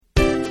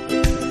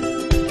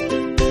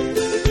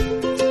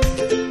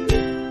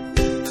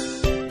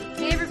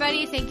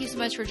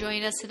much for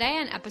joining us today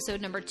on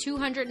episode number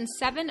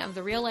 207 of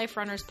the Real Life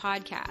Runners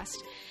podcast.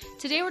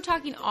 Today we're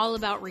talking all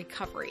about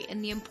recovery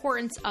and the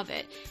importance of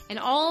it and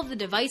all of the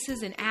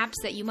devices and apps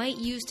that you might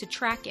use to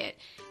track it.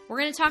 We're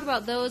going to talk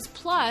about those,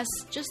 plus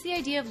just the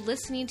idea of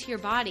listening to your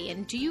body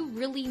and do you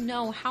really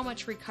know how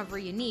much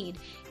recovery you need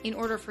in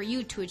order for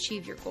you to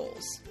achieve your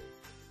goals.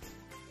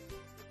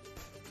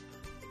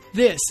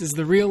 This is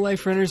the Real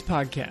Life Runners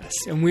podcast,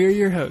 and we're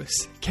your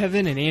hosts,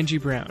 Kevin and Angie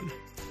Brown.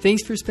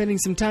 Thanks for spending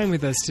some time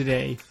with us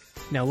today.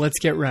 Now let's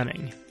get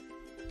running.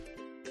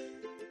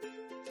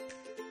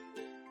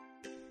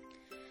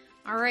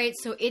 All right,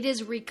 so it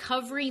is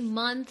recovery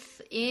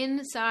month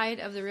inside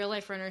of the Real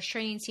Life Runners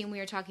training team. We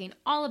are talking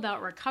all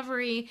about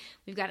recovery.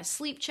 We've got a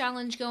sleep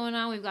challenge going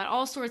on. We've got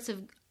all sorts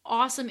of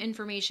awesome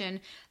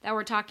information that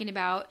we're talking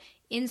about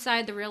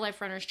inside the Real Life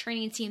Runners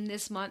training team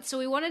this month. So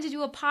we wanted to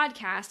do a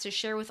podcast to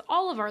share with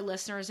all of our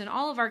listeners and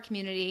all of our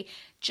community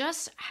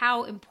just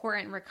how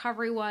important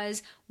recovery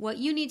was, what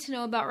you need to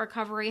know about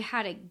recovery,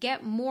 how to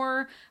get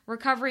more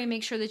recovery and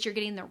make sure that you're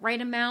getting the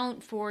right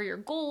amount for your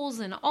goals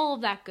and all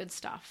of that good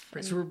stuff.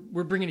 Right, so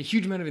we're bringing a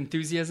huge amount of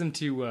enthusiasm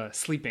to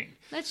sleeping.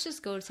 Let's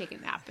just go take a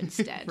nap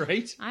instead.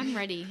 Right? I'm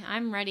ready.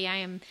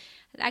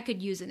 I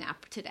could use a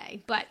nap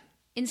today, but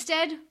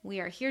instead, we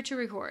are here to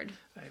record.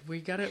 We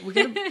gotta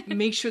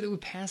make sure that we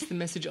pass the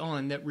message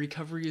on that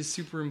recovery is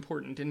super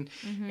important,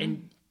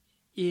 and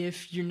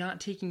if you're not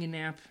taking a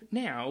nap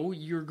now,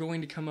 you're going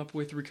to come up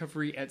with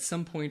recovery at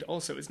some point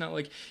also. It's not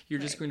like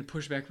you're just going to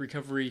push back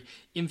recovery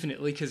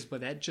infinitely, because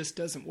that just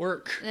doesn't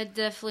work. That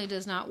definitely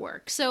does not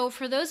work. So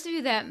for those of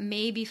you that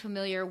may be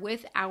familiar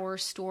with our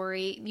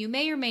story, you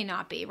may or may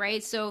not be,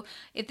 right? So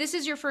if this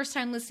is your first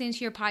time listening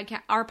to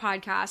our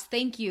podcast,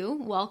 thank you.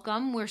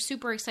 Welcome. We're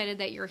super excited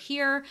that you're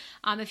here.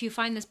 If you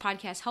find this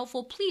podcast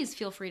helpful, please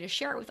feel free to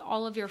share it with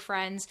all of your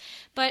friends.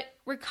 But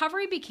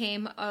recovery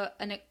became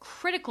a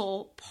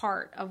critical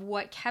part of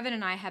what Kevin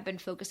and I have been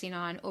focusing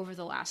on over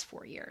the last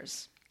 4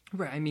 years.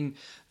 Right. I mean,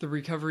 the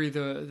recovery,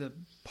 the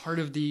part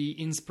of the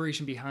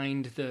inspiration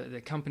behind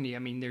the company, I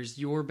mean, there's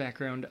your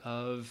background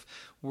of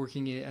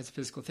working as a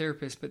physical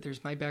therapist, but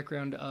there's my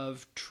background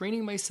of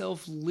training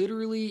myself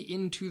literally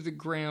into the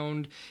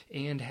ground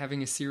and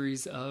having a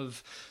series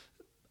of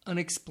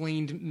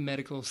unexplained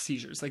medical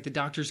seizures. Like the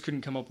doctors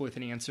couldn't come up with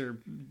an answer,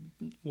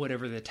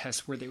 whatever the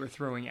tests were they were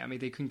throwing at me.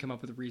 They couldn't come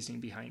up with a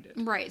reasoning behind it.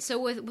 Right. So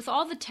with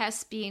all the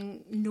tests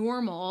being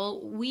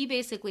normal, we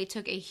basically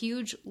took a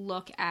huge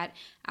look at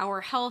our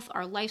health,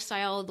 our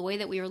lifestyle, the way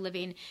that we were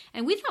living.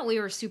 And we thought we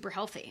were super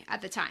healthy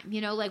at the time.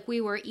 Like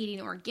we were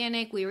eating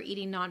organic, we were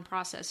eating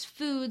non-processed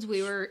foods,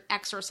 we were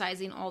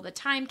exercising all the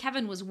time.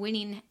 Kevin was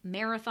winning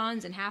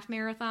marathons and half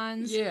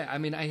marathons. Yeah. I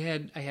mean, I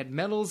had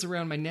medals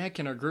around my neck,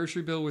 and our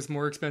grocery bill was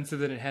more expensive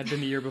than it had been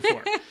the year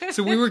before.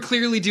 So we were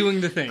clearly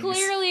doing the things.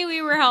 Clearly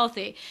we were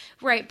healthy.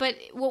 Right. But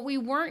what we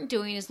weren't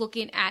doing is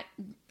looking at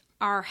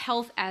our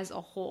health as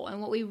a whole.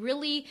 And what we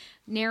really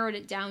narrowed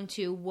it down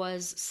to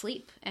was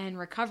sleep and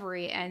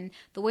recovery. And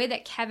the way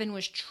that Kevin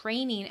was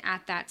training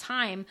at that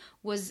time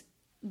was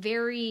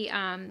very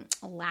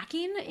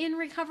lacking in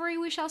recovery,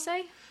 we shall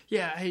say.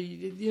 Yeah,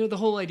 the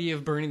whole idea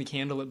of burning the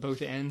candle at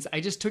both ends,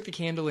 I just took the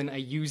candle and I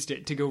used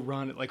it to go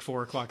run at like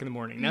 4 o'clock in the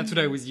morning. That's what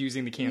I was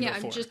using the candle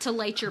for. Yeah, just to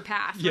light your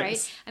path, yes.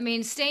 Right? I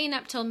mean, staying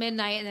up till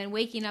midnight and then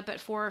waking up at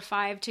 4 or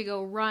 5 to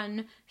go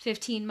run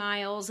 15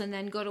 miles and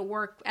then go to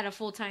work at a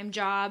full-time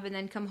job and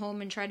then come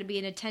home and try to be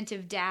an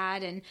attentive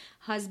dad and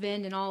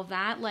husband and all of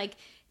that. Like,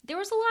 there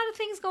was a lot of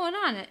things going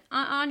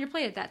on your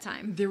plate at that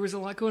time. There was a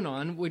lot going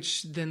on,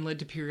 which then led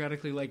to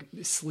periodically like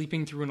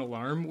sleeping through an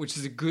alarm, which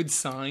is a good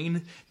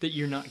sign that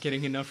you're not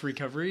getting enough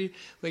recovery.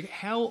 Like,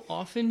 how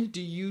often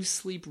do you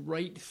sleep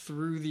right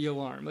through the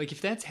alarm? Like,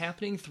 if that's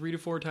happening 3 to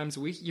 4 times a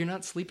week, you're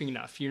not sleeping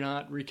enough. You're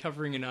not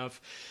recovering enough.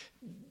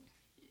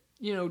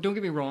 Don't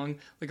get me wrong,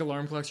 like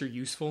alarm clocks are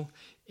useful.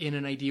 In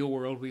an ideal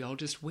world, we all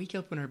just wake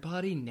up when our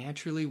body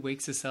naturally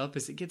wakes us up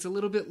as it gets a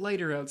little bit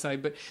lighter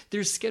outside, but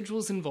there's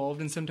schedules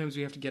involved, and sometimes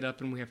we have to get up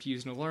and we have to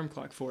use an alarm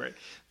clock for it.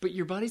 But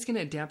your body's going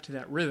to adapt to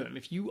that rhythm.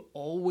 If you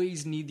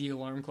always need the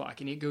alarm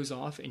clock and it goes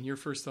off and your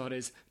first thought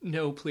is,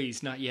 no,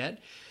 please, not yet,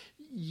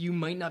 you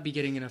might not be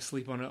getting enough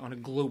sleep on a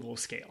global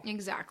scale.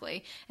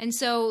 Exactly. And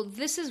so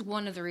this is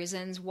one of the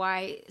reasons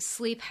why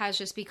sleep has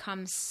just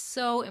become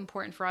so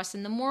important for us.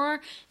 And the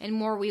more and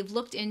more we've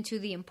looked into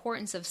the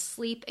importance of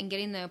sleep and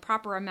getting the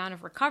proper amount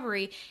of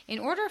recovery in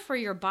order for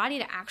your body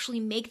to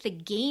actually make the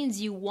gains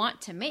you want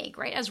to make,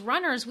 right? As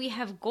runners, we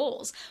have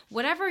goals.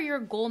 Whatever your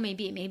goal may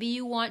be, maybe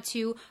you want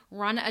to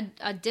run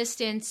a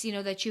distance,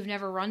 that you've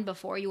never run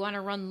before. You want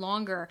to run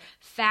longer,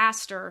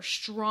 faster,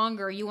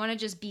 stronger. You want to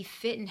just be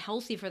fit and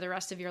healthy for the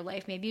rest of your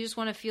life. Maybe you just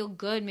want to feel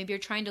good. Maybe you're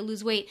trying to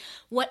lose weight.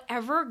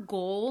 Whatever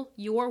goal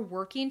you're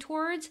working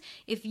towards,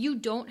 if you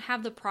don't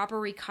have the proper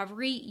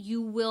recovery,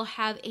 you will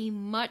have a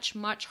much,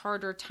 much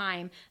harder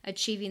time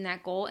achieving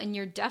that goal. And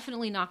you're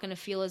definitely not going to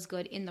feel as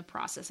good in the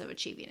process of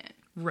achieving it.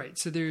 Right.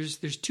 So there's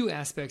two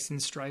aspects in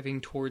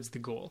striving towards the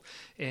goal,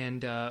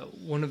 and a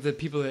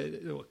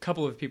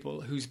couple of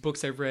people whose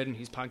books I've read and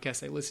whose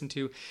podcasts I listen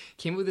to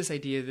came up with this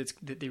idea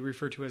that they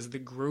refer to as the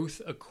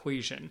growth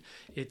equation.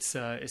 It's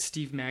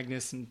Steve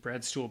Magnus and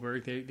Brad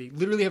Stulberg. They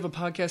literally have a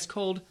podcast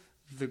called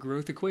The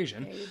Growth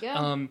Equation. There you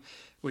go.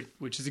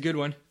 Which is a good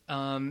one.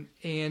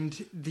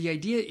 And the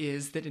idea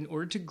is that in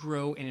order to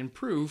grow and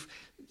improve,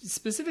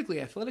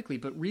 specifically athletically,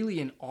 but really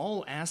in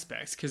all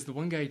aspects, because the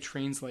one guy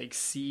trains like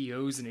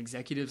CEOs and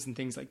executives and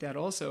things like that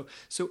also.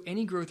 So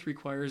any growth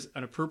requires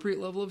an appropriate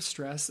level of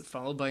stress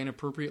followed by an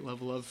appropriate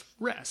level of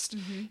rest.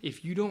 Mm-hmm.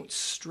 If you don't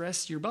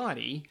stress your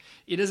body,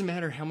 it doesn't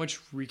matter how much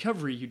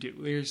recovery you do.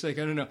 You're just like,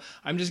 I don't know,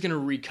 I'm just going to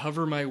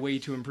recover my way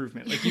to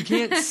improvement. Like you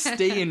can't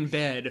stay in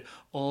bed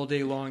all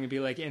day long and be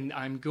like, and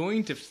I'm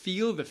going to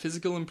feel the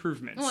physical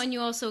improvements. Well, and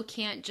you also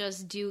can't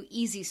just do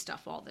easy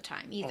stuff all the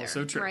time either.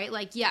 Also true. Right?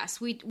 Like,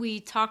 yes, we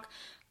talk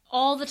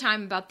all the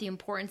time about the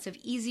importance of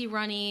easy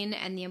running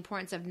and the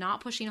importance of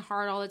not pushing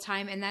hard all the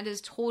time, and that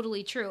is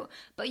totally true.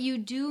 But you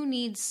do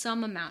need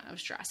some amount of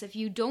stress. If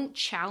you don't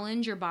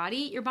challenge your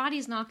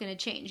body's not going to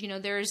change. You know,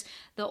 there's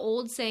the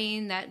old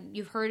saying that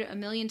you've heard a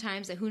million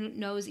times that who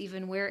knows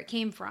even where it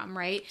came from,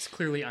 right? It's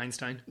clearly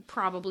Einstein.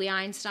 Probably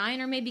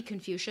Einstein, or maybe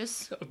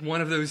Confucius.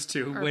 One of those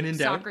two, when in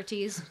doubt.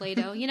 Socrates,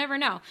 Plato, you never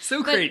know.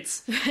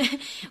 Socrates.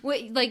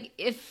 Like,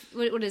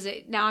 what is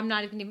it? Now I'm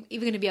not even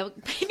going to be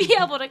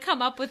able to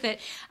come up with it.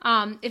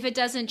 If it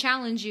doesn't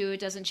challenge you, it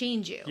doesn't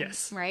change you.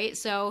 Yes. Right?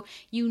 So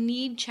you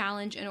need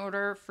challenge in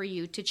order for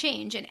you to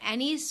change. And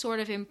any sort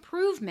of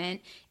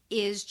improvement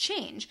is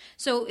change.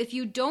 So if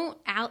you don't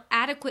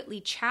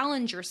adequately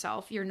challenge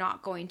yourself, you're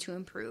not going to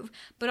improve.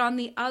 But on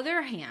the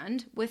other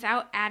hand,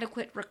 without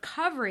adequate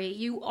recovery,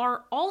 you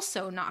are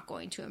also not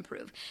going to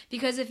improve.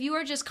 Because if you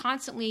are just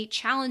constantly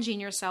challenging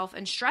yourself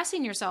and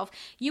stressing yourself,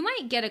 you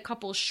might get a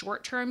couple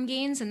short-term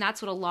gains, and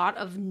that's what a lot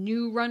of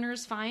new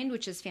runners find,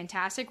 which is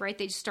fantastic, right?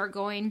 They just start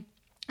going.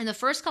 In the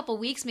first couple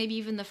weeks, maybe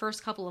even the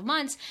first couple of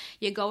months,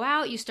 you go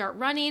out, you start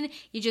running,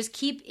 you just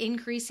keep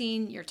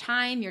increasing your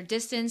time, your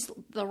distance,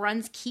 the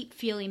runs keep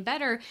feeling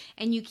better,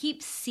 and you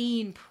keep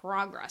seeing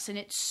progress. And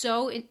it's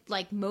so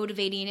like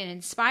motivating and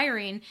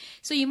inspiring.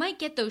 So you might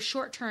get those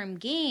short-term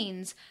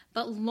gains,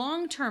 but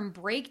long-term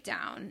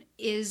breakdown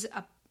is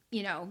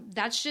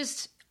that's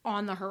just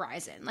on the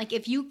horizon. Like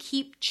if you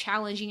keep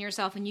challenging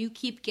yourself and you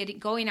keep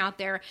going out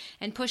there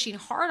and pushing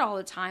hard all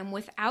the time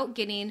without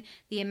getting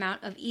the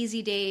amount of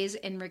easy days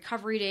and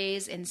recovery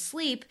days and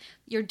sleep,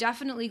 you're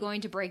definitely going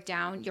to break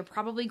down. You're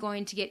probably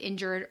going to get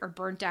injured or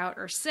burnt out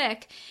or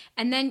sick.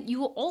 And then you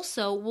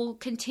will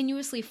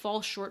continuously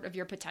fall short of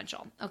your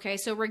potential. Okay.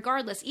 So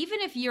regardless,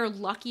 even if you're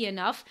lucky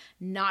enough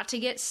not to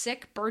get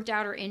sick, burnt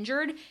out, or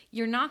injured,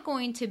 you're not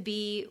going to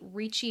be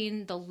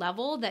reaching the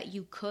level that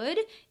you could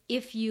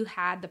if you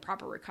had the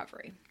proper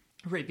recovery.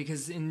 Right,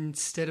 because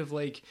instead of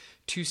like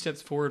 2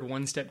 steps forward,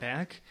 1 step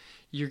back,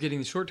 you're getting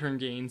the short-term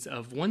gains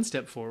of 1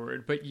 step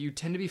forward, but you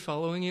tend to be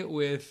following it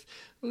with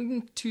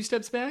 2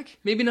 steps back.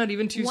 Maybe not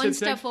even 2 steps back. 1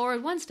 step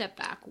forward, 1 step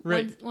back.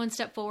 Right. One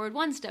step forward,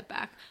 1 step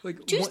back.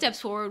 Like 2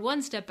 steps forward,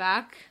 1 step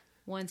back.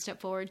 1 step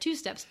forward, 2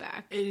 steps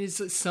back.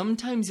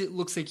 Sometimes it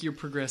looks like you're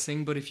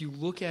progressing, but if you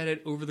look at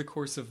it over the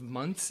course of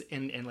months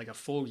and like a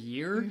full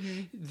year,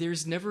 mm-hmm.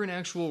 there's never an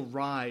actual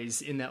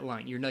rise in that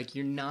line.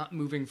 You're not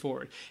moving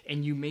forward,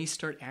 and you may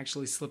start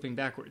actually slipping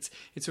backwards.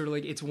 It's sort of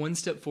like it's 1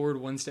 step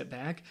forward, 1 step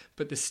back,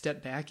 but the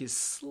step back is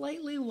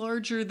slightly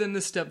larger than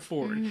the step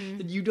forward.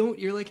 Mm-hmm.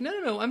 You're like,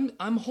 no,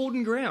 I'm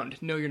holding ground.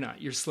 No, you're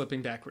not. You're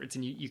slipping backwards,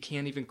 and you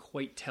can't even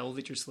quite tell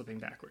that you're slipping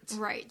backwards.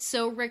 Right.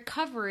 So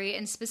recovery,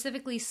 and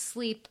specifically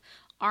sleep,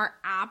 are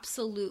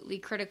absolutely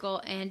critical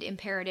and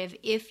imperative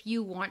if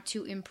you want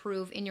to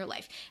improve in your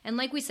life. And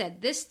like we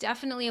said, this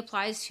definitely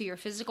applies to your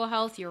physical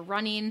health, your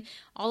running,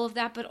 all of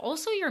that, but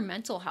also your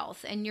mental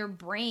health and your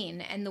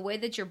brain and the way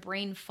that your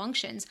brain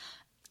functions.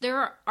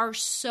 There are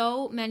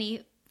so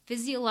many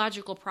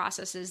physiological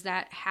processes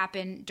that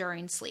happen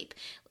during sleep.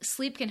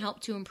 Sleep can help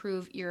to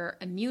improve your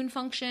immune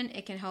function.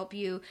 It can help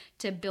you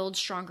to build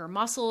stronger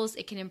muscles.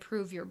 It can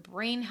improve your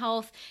brain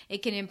health.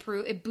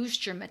 It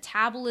boosts your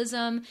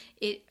metabolism.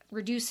 It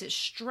reduces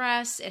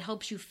stress. It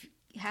helps you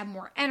have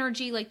more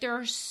energy. Like there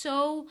are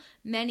so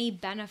many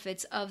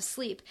benefits of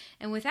sleep.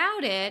 And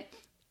without it,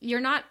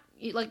 not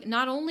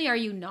only are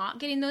you not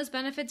getting those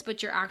benefits,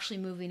 but you're actually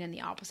moving in the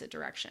opposite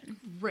direction.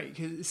 Right,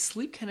 because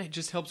sleep kind of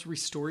just helps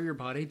restore your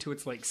body to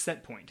its like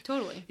set point.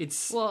 Totally.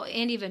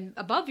 And even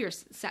above your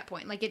set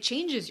point, like it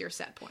changes your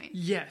set point.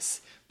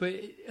 Yes, but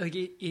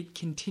it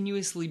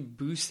continuously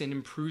boosts and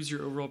improves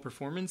your overall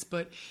performance.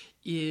 But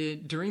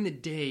during the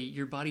day,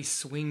 your body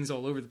swings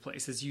all over the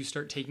place as you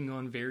start taking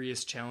on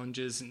various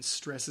challenges and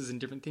stresses and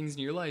different things in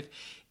your life.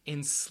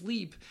 And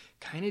sleep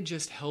kind of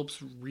just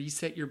helps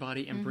reset your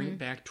body and bring it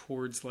back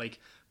towards like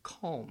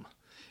calm.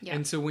 Yeah.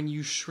 And so when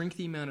you shrink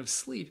the amount of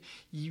sleep,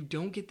 you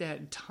don't get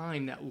that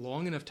time, that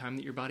long enough time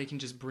that your body can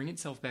just bring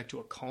itself back to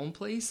a calm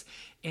place.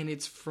 And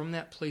it's from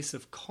that place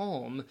of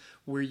calm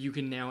where you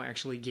can now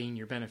actually gain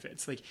your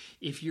benefits. Like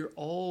if you're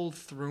all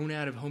thrown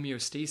out of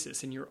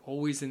homeostasis and you're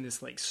always in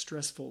this like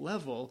stressful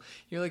level,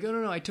 you're like, oh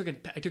no, I took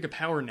a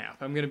power nap.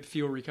 I'm going to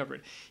feel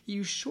recovered.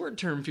 You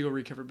short-term feel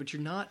recovered, but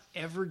you're not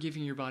ever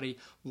giving your body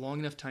long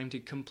enough time to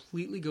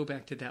completely go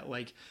back to that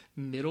like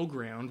middle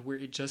ground where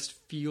it just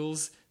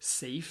feels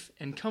safe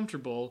and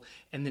comfortable,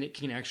 and then it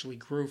can actually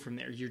grow from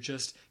there. You're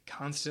just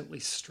constantly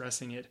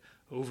stressing it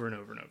over and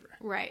over and over.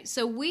 Right.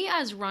 So we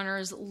as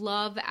runners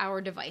love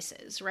our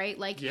devices, right?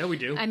 Like, yeah, we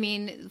do. I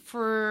mean,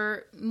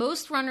 for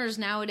most runners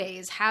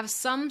nowadays have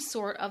some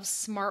sort of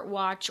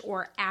smartwatch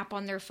or app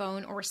on their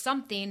phone or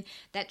something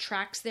that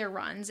tracks their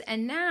runs.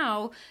 And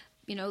now,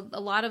 you know,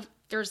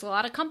 there's a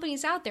lot of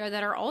companies out there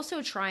that are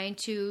also trying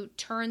to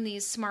turn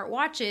these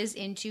smartwatches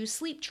into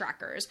sleep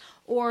trackers,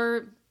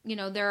 or you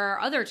know, there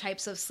are other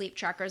types of sleep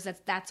trackers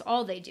that's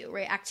all they do,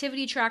 right?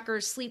 Activity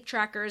trackers, sleep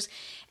trackers,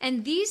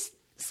 and these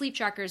sleep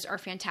trackers are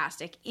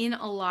fantastic in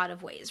a lot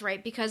of ways,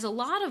 right? Because a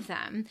lot of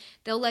them,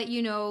 they'll let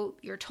you know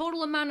your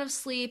total amount of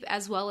sleep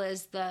as well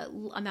as the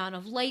amount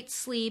of light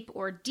sleep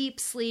or deep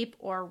sleep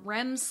or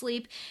REM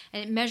sleep.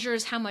 And it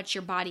measures how much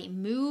your body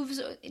moves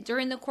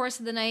during the course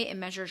of the night. It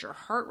measures your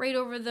heart rate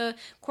over the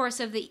course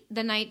of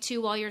the night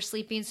too while you're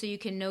sleeping, so you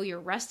can know your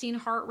resting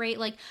heart rate.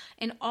 Like,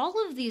 and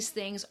all of these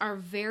things are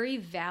very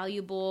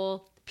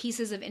valuable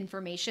pieces of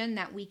information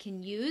that we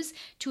can use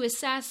to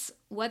assess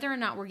whether or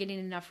not we're getting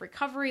enough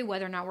recovery,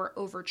 whether or not we're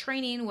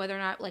overtraining, whether or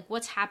not like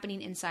what's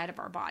happening inside of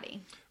our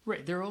body.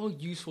 Right. They're all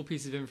useful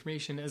pieces of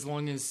information as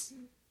long as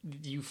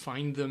you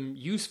find them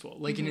useful.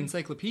 Like an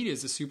encyclopedia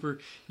is a super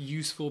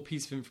useful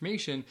piece of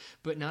information,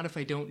 but not if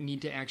I don't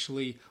need to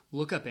actually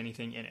look up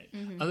anything in it.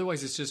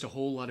 Otherwise, it's just a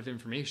whole lot of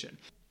information.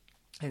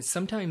 And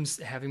sometimes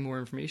having more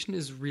information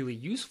is really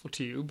useful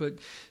to you, but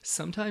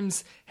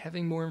sometimes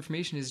having more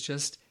information is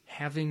just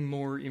having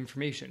more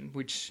information,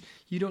 which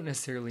you don't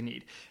necessarily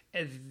need.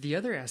 The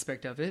other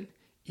aspect of it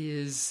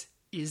is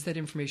that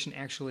information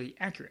actually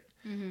accurate?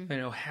 You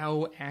know,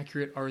 how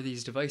accurate are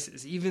these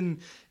devices?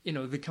 Even, you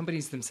know, the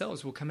companies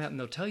themselves will come out and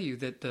they'll tell you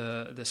that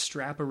the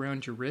strap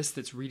around your wrist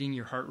that's reading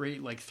your heart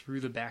rate like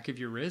through the back of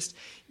your wrist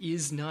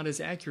is not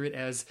as accurate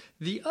as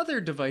the other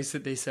device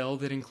that they sell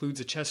that includes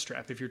a chest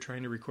strap if you're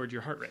trying to record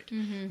your heart rate.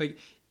 Like,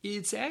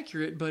 it's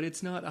accurate, but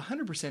it's not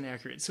 100%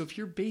 accurate. So if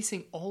you're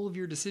basing all of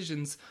your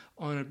decisions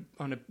on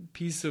a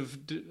piece of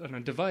on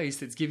a device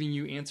that's giving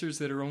you answers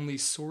that are only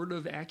sort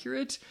of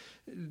accurate,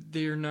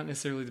 they're not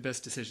necessarily the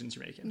best decisions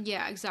you're making.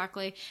 Yeah,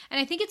 exactly. And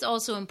I think it's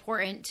also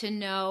important to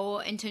know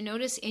and to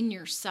notice in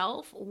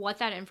yourself what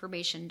that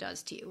information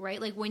does to you,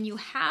 right? Like when you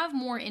have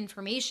more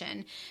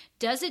information,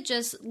 does it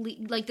just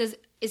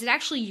is it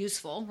actually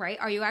useful, right?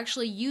 Are you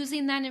actually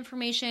using that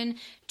information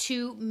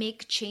to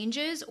make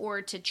changes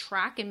or to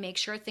track and make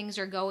sure things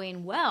are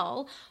going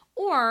well?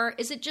 Or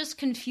is it just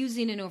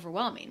confusing and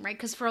overwhelming, right?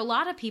 Because for a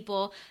lot of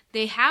people,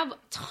 they have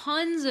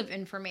tons of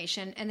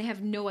information and they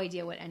have no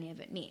idea what any of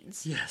it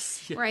means.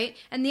 Yes. Yeah. Right?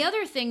 And the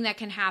other thing that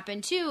can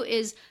happen too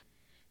is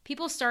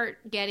people start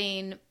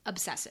getting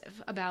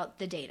obsessive about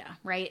the data,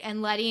 right?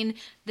 And letting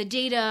the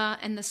data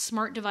and the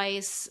smart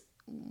device,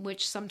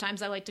 which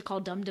sometimes I like to call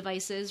dumb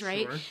devices,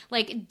 right? Sure.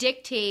 Like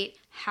dictate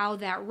how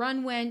that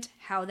run went,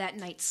 how that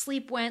night's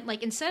sleep went.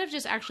 Like instead of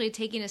just actually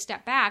taking a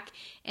step back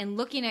and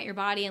looking at your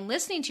body and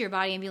listening to your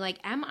body and be like,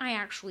 am I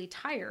actually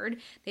tired?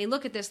 They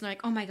look at this and they're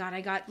like, oh my God,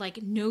 I got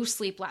like no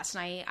sleep last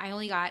night. I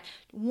only got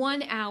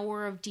 1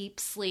 hour of deep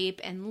sleep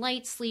and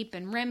light sleep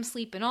and REM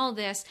sleep and all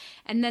this.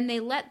 And then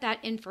they let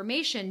that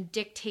information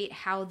dictate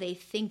how they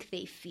think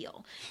they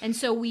feel. And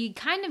so we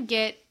kind of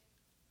get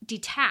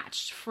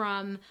detached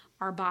from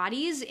our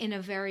bodies in a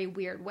very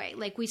weird way.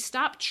 Like we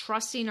stop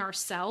trusting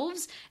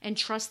ourselves and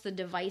trust the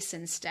device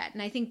instead.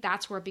 And I think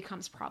that's where it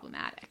becomes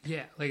problematic.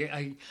 Yeah, like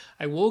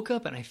I woke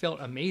up and I felt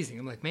amazing.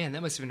 I'm like, man,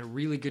 that must have been a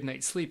really good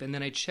night's sleep. And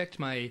then I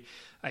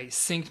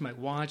synced my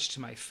watch to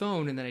my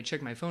phone, and then I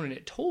checked my phone and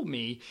it told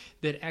me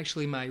that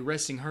actually my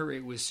resting heart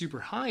rate was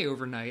super high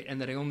overnight and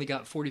that I only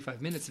got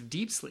 45 minutes of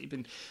deep sleep.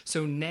 And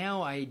so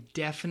now I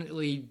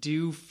definitely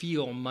do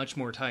feel much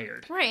more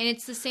tired. Right, and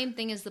it's the same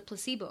thing as the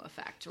placebo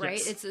effect, right?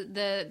 Yes.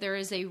 There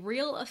is a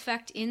real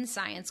effect in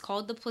science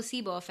called the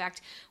placebo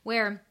effect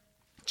where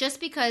just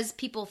because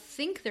people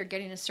think they're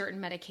getting a certain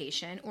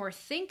medication or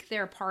think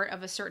they're part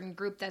of a certain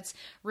group that's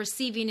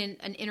receiving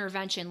an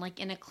intervention, like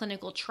in a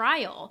clinical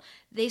trial,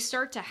 they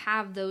start to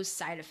have those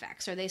side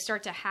effects, or they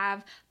start to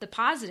have the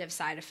positive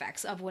side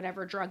effects of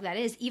whatever drug that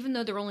is, even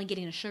though they're only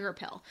getting a sugar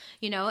pill,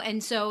 you know?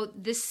 And so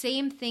the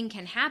same thing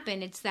can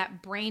happen. It's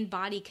that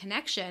brain-body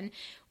connection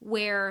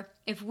where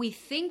if we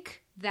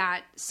think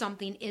that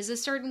something is a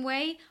certain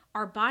way,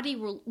 our body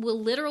will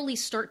literally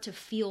start to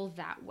feel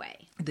that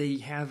way. They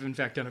have, in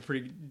fact, done a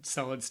pretty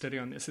solid study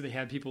on this. So they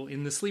had people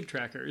in the sleep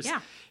trackers,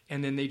 yeah,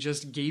 and then they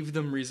just gave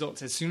them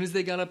results. As soon as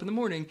they got up in the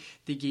morning,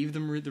 they gave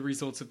them the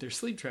results of their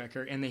sleep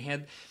tracker, and they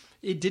had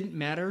it didn't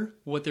matter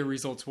what their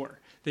results were.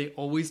 They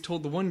always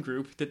told the one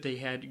group that they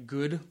had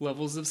good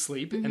levels of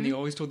sleep, and they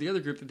always told the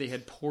other group that they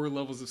had poor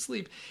levels of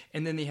sleep,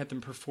 and then they had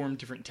them perform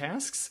different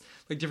tasks,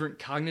 like different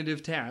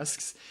cognitive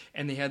tasks,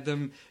 and they had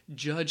them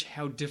judge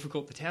how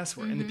difficult the tasks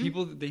were. And the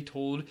people that they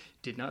told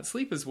did not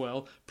sleep as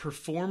well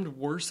performed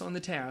worse on the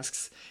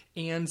tasks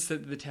and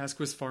said that the task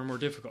was far more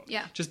difficult.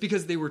 Yeah. Just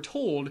because they were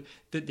told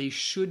that they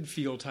should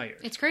feel tired.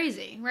 It's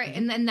crazy, right?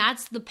 And then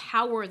that's the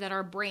power that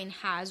our brain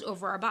has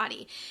over our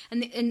body.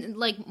 And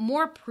like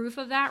more proof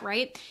of that,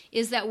 right,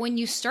 is that when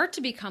you start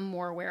to become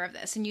more aware of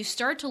this and you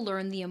start to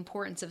learn the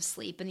importance of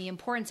sleep and the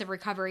importance of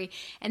recovery,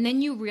 and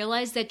then you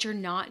realize that you're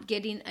not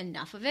getting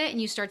enough of it and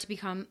you start to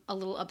become a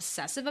little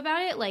obsessive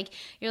about it, like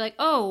you're like,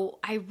 oh,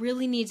 I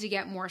really need to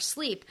get more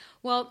sleep.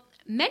 Well,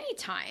 many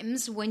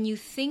times when you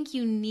think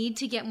you need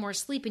to get more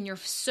sleep and you're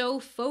so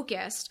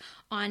focused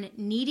on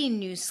needing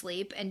new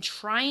sleep and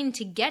trying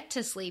to get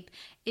to sleep,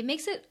 it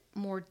makes it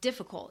more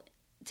difficult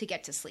to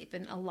get to sleep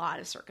in a lot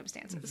of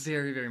circumstances.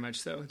 Very, very much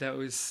so.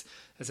 That's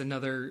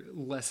another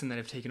lesson that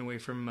I've taken away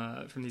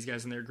from these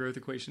guys in their growth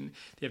equation.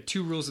 They have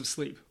 2 rules of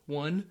sleep.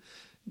 1,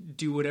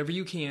 do whatever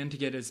you can to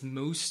get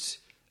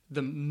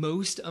the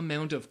most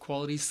amount of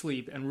quality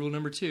sleep. And rule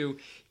number 2,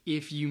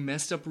 if you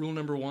messed up rule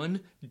number 1,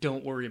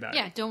 don't worry about it.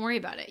 Yeah, don't worry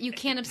about it. You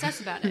can't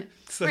obsess about it.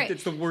 It's like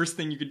it's the worst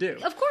thing you could do.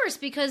 Of course,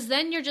 because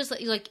then you're just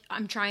like,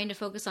 I'm trying to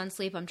focus on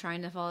sleep. I'm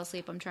trying to fall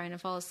asleep. I'm trying to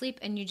fall asleep.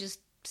 And you just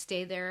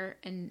stay there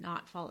and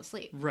not fall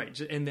asleep. Right.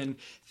 And then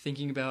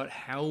thinking about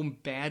how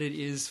bad it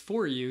is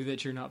for you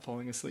that you're not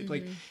falling asleep.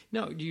 Like,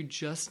 no, you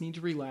just need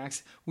to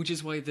relax, which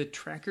is why the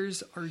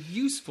trackers are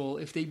useful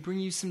if they bring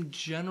you some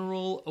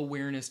general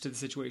awareness to the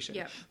situation.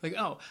 Yeah. Like,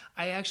 oh,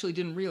 I actually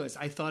didn't realize.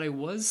 I thought I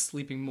was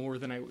sleeping more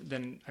than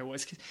I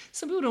was.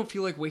 Some people don't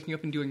feel like waking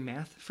up and doing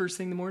math first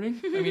thing in the morning.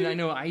 I mean, I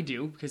know I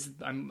do because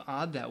I'm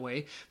odd that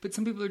way. But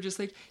some people are just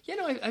like,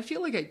 I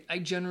feel like I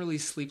generally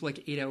sleep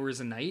like 8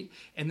 hours a night.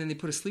 And then they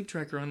put a sleep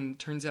tracker on, and it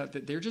turns out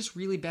that they're just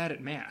really bad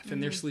at math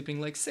and they're sleeping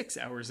like 6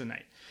 hours a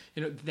night.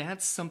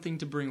 That's something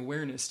to bring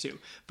awareness to.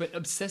 But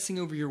obsessing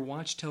over your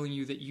watch telling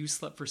you that you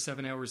slept for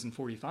 7 hours and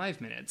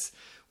 45 minutes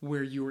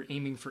where you were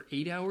aiming for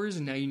 8 hours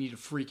and now you need to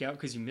freak out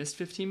because you missed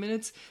 15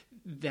 minutes,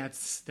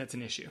 that's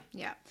an issue.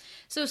 Yeah.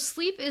 So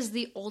sleep is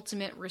the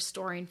ultimate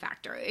restoring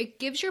factor. It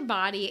gives your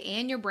body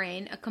and your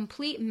brain a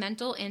complete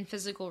mental and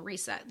physical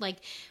reset. Like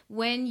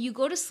when you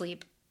go to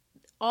sleep,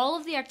 all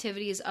of the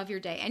activities of your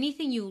day,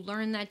 anything you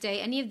learn that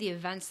day, any of the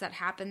events that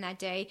happen that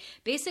day,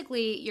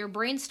 basically your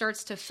brain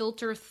starts to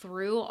filter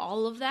through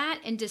all of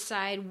that and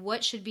decide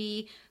what should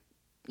be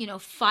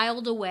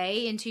filed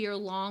away into your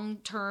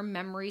long-term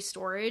memory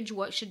storage,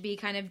 what should be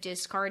kind of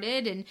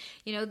discarded. And,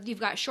 you've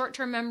got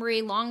short-term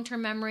memory,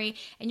 long-term memory,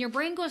 and your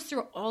brain goes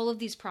through all of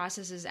these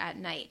processes at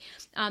night.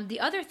 The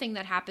other thing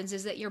that happens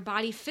is that your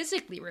body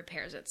physically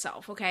repairs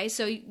itself, okay?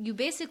 So you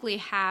basically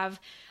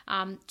have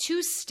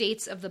 2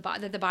 states of the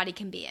body that the body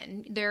can be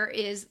in. There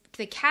is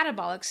the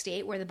catabolic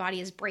state where the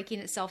body is breaking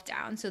itself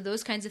down. So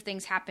those kinds of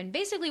things happen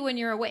basically when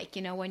you're awake,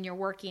 when you're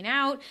working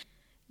out,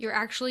 you're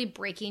actually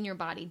breaking your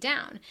body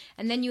down.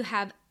 And then you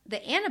have the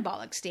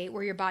anabolic state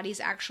where your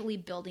body's actually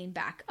building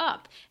back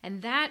up.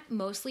 And that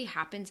mostly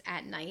happens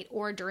at night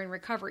or during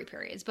recovery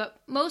periods, but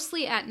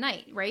mostly at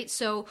night, right?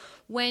 So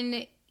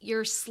when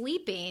you're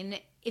sleeping,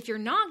 if you're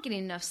not getting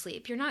enough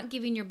sleep, you're not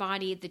giving your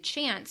body the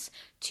chance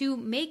to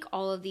make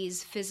all of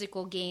these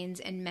physical gains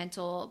and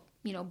mental,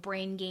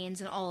 brain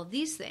gains and all of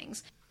these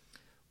things.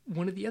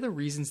 One of the other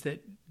reasons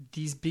that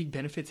these big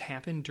benefits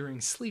happen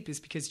during sleep is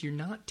because you're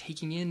not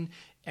taking in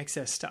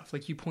excess stuff.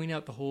 Like you point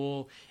out the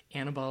whole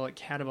anabolic,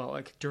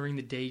 catabolic, during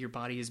the day your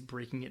body is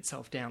breaking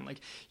itself down.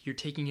 Like you're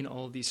taking in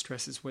all of these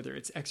stresses, whether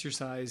it's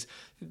exercise,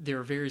 there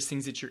are various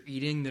things that you're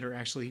eating that are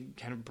actually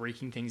kind of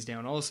breaking things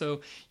down.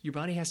 Also, your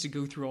body has to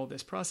go through all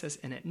this process,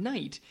 and at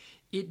night,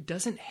 it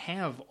doesn't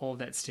have all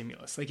that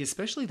stimulus, like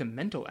especially the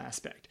mental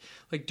aspect.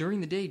 Like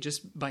during the day,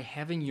 just by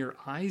having your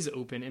eyes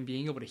open and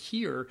being able to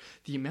hear,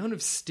 the amount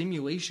of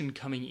stimulation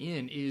coming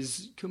in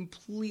is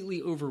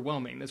completely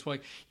overwhelming. That's why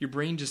your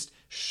brain just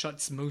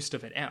shuts most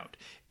of it out.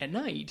 At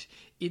night,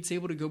 it's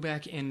able to go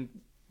back and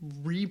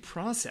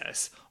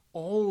reprocess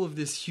all of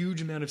this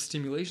huge amount of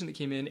stimulation that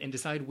came in and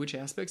decide which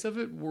aspects of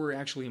it were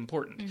actually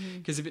important.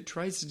 Because if it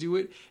tries to do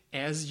it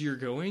as you're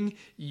going,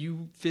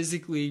 you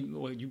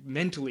you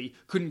mentally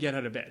couldn't get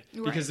out of bed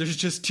because there's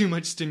just too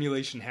much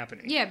stimulation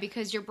happening. Yeah,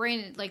 because your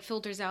brain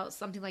filters out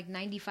something like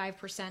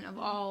 95% of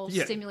all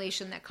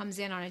stimulation that comes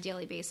in on a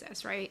daily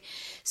basis, right?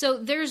 So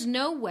there's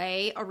no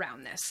way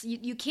around this.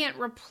 You can't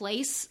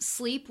replace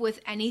sleep with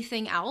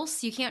anything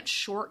else. You can't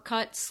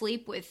shortcut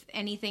sleep with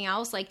anything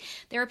else. Like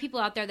there are people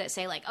out there that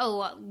say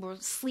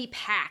sleep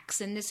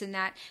hacks and this and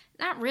that.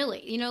 Not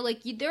really.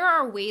 There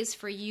are ways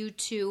for you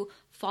to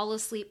fall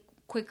asleep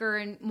quicker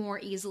and more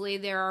easily.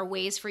 There are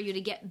ways for you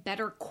to get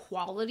better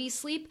quality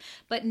sleep,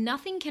 but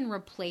nothing can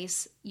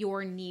replace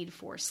your need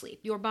for sleep.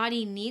 Your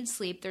body needs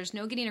sleep. There's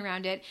no getting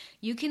around it.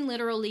 You can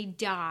literally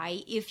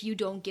die if you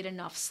don't get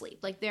enough sleep.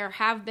 Like there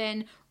have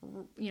been,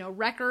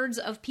 records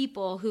of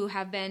people who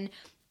have been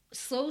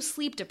so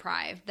sleep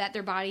deprived that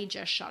their body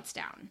just shuts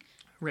down.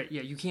 Right.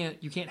 Yeah. You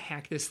can't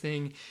hack this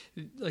thing.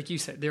 Like you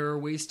said, there are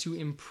ways to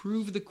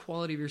improve the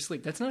quality of your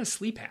sleep. That's not a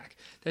sleep hack.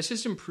 That's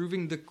just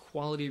improving the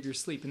quality of your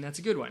sleep. And that's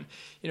a good one.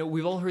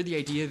 We've all heard the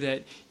idea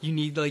that you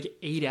need like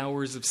 8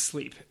 hours of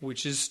sleep,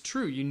 which is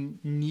true. You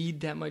need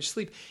that much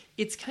sleep.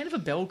 It's kind of a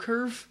bell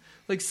curve.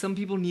 Like some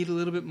people need a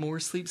little bit more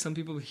sleep. Some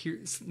people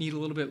need a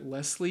little bit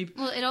less sleep.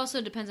 Well, it also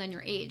depends on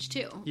your age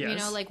too.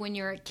 Yes. Like when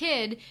you're a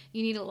kid,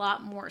 you need a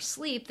lot more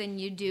sleep than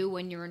you do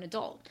when you're an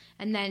adult.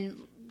 And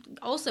then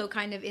also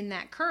kind of in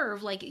that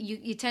curve, like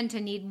you tend to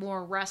need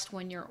more rest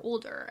when you're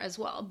older as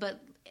well.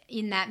 But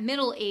in that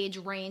middle age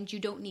range, you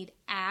don't need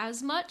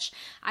as much.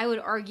 I would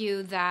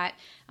argue that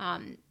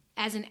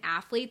as an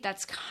athlete,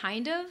 that's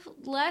kind of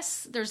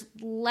less. There's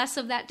less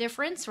of that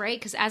difference, right?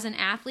 Because as an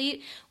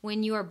athlete,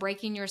 when you are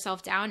breaking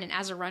yourself down, and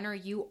as a runner,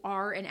 you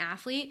are an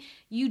athlete,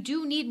 you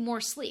do need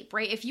more sleep,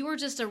 right? If you were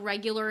just a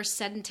regular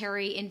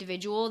sedentary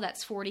individual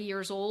that's 40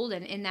 years old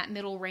and in that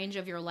middle range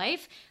of your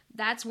life,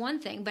 that's one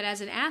thing. But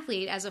as an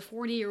athlete, as a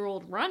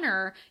 40-year-old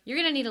runner, you're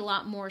going to need a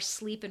lot more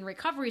sleep and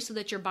recovery so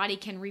that your body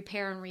can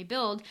repair and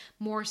rebuild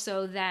more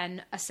so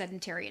than a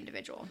sedentary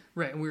individual.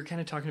 Right. And we were kind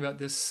of talking about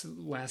this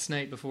last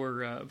night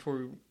before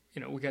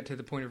we got to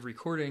the point of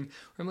recording, where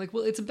I'm like,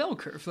 well, it's a bell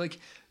curve. Like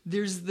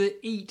there's the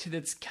 8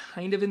 that's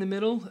kind of in the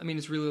middle. I mean,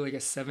 it's really like a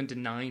 7 to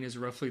 9 is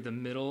roughly the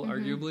middle,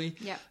 arguably.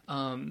 Yeah.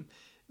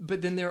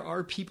 But then there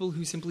are people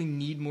who simply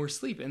need more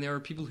sleep, and there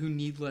are people who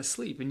need less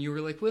sleep. And you were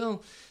like,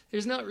 well,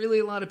 there's not really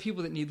a lot of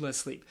people that need less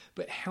sleep.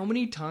 But how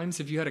many times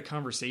have you had a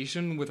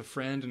conversation with a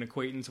friend, an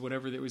acquaintance,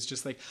 whatever, that was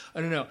just like, I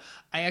don't know,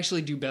 I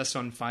actually do best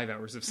on 5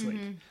 hours of sleep.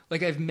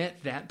 Like I've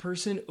met that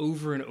person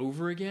over and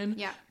over again.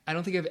 Yeah. I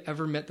don't think I've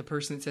ever met the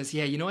person that says,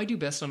 yeah, I do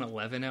best on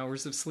 11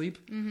 hours of sleep.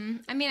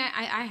 I mean,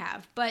 I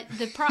have, but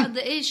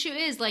the issue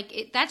is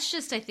like, that's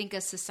just, I think, a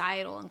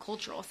societal and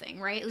cultural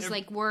thing, right? It's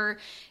like we're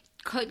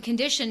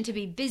conditioned to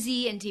be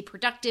busy and to be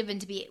productive and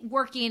to be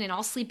working, and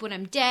I'll sleep when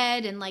I'm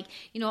dead, and like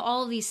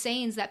all of these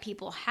sayings that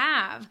people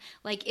have,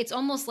 like it's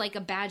almost like a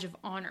badge of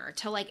honor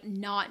to like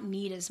not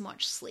need as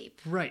much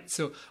sleep. Right.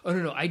 So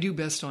no, I do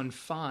best on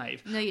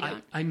 5. No, you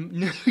don't.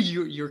 No,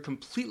 you're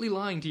completely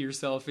lying to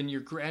yourself, and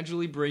you're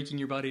gradually breaking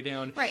your body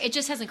down. Right. It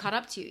just hasn't caught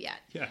up to you yet.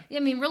 Yeah. I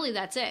mean, really,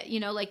 that's it.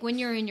 Like when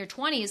you're in your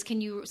 20s,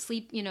 can you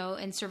sleep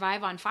and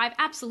survive on 5?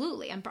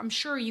 Absolutely. I'm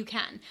sure you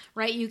can.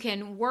 Right. You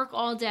can work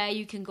all day.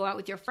 You can go out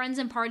with your friends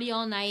and party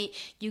all night.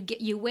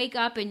 You wake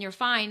up and you're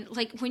fine.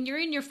 Like when you're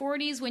in your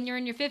 40s, when you're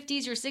in your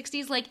 50s, your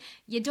 60s, like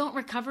you don't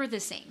recover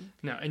the same.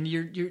 No, and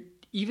you're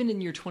even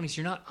in your 20s,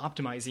 you're not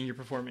optimizing your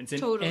performance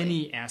in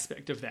any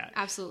aspect of that.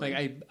 Absolutely.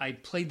 Like I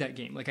played that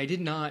game. Like I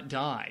did not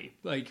die.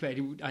 Like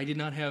I did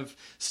not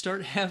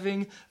start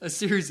having a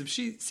series of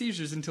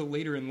seizures until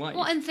later in life.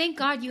 Well, and thank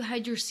God you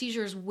had your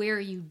seizures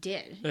where you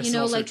did. That's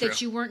also like true. that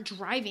you weren't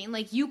driving.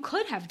 Like you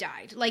could have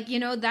died. Like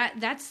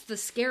that's the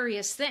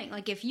scariest thing.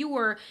 Like if you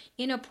were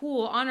in a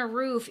pool, on a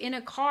roof, in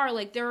a car,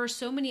 like there are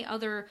so many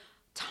other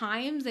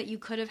times that you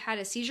could have had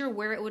a seizure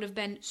where it would have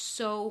been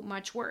so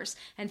much worse.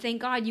 And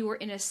thank God you were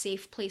in a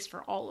safe place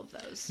for all of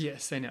those.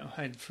 Yes, I know.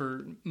 And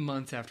for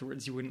months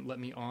afterwards, you wouldn't let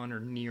me on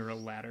or near a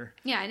ladder.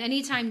 Yeah, and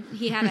anytime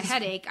he had a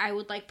headache, I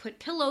would like put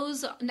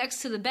pillows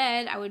next to the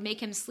bed. I would make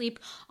him sleep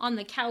on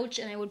the couch,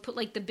 and I would put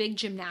like the big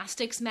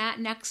gymnastics mat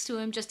next to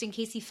him just in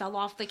case he fell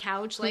off the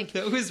couch. Like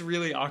that was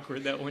really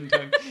awkward that one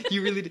time.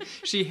 You really did.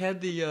 She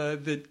had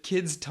the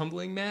kids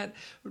tumbling mat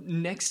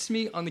next to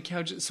me on the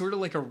couch, sort of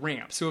like a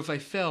ramp. So if I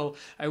fell,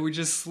 I would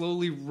just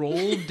slowly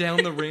roll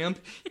down the ramp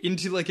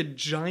into like a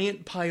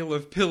giant pile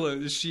of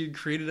pillows she had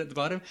created at the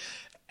bottom.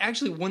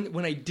 Actually,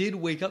 when I did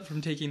wake up from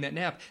taking that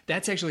nap,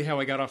 that's actually how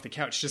I got off the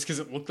couch, just because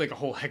it looked like a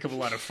whole heck of a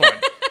lot of fun.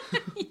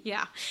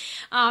 Yeah.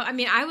 I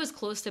mean, I was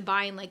close to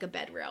buying like a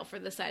bed rail for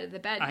the side of the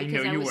bed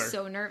because I was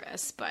so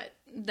nervous, but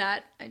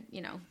that,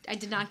 I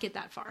did not get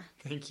that far.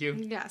 Thank you.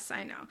 Yes,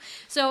 I know.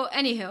 So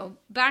anywho,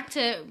 back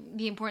to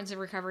the importance of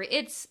recovery.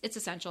 It's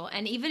essential.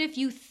 And even if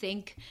you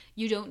think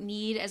you don't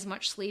need as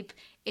much sleep,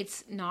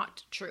 it's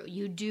not true.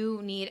 You do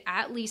need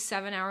at least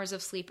 7 hours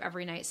of sleep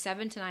every night.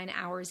 7 to 9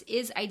 hours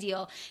is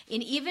ideal.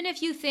 And even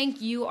if you think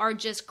you are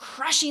just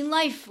crushing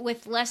life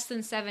with less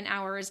than 7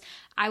 hours,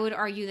 I would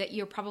argue that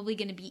you're probably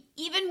going to be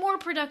even more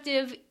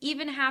productive,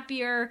 even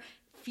happier,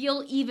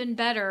 feel even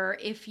better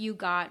if you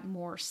got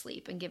more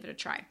sleep, and give it a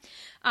try.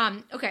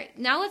 Okay,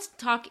 now let's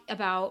talk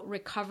about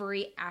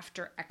recovery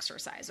after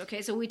exercise.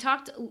 Okay, so we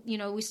talked,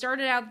 we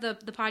started out the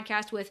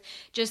podcast with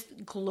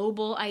just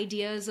global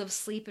ideas of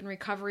sleep and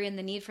recovery and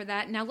the need for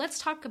that. Now let's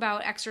talk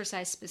about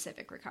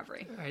exercise-specific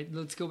recovery. All right,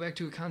 let's go back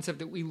to a concept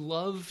that we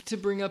love to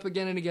bring up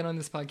again and again on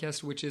this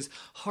podcast, which is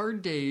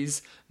hard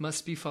days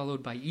must be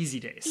followed by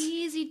easy days.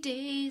 Easy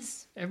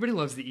days. Everybody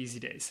loves the easy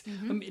days.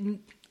 I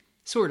mean,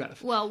 sort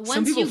of. Well,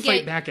 some people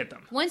fight back at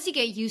them. Once you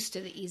get used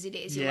to the easy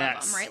days, you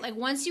love them, right? Like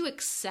once you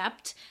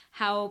accept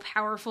how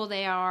powerful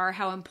they are,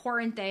 how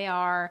important they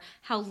are,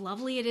 how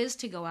lovely it is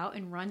to go out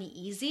and run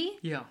easy,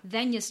 Yeah.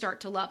 then you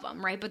start to love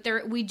them, right? But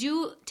we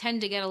do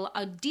tend to get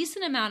a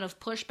decent amount of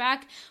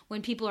pushback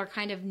when people are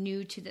kind of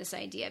new to this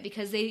idea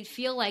because they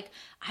feel like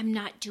I'm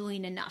not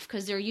doing enough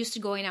because they're used to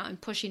going out and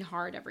pushing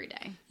hard every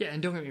day. Yeah,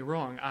 and don't get me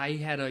wrong, I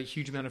had a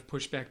huge amount of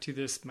pushback to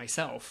this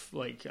myself,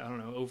 like, I don't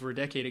know, over a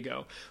decade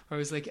ago, where I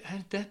was like,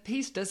 that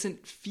pace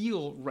doesn't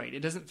feel right. It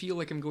doesn't feel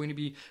like I'm going to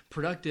be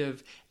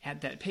productive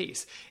at that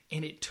pace.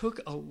 And it took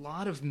a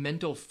lot of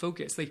mental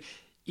focus. Like,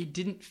 it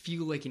didn't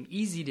feel like an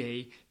easy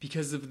day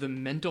because of the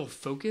mental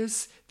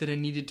focus that I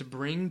needed to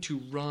bring to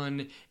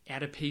run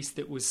at a pace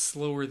that was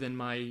slower than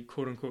my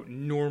quote-unquote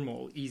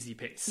normal easy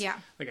pace. Yeah.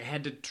 Like, I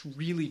had to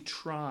really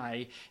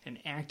try and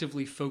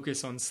actively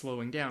focus on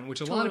slowing down,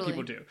 which a lot of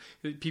people do.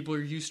 People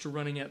are used to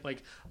running at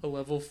like a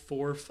level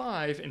 4 or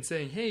 5 and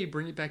saying, hey,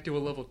 bring it back to a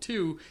level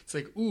 2. It's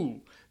like,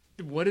 ooh,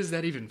 what does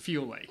that even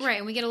feel like? Right,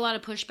 and we get a lot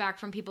of pushback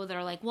from people that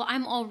are like, well,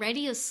 I'm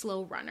already a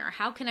slow runner.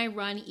 How can I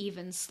run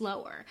even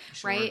slower?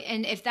 Sure. Right?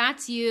 And if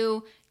that's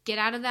you, get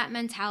out of that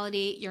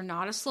mentality. You're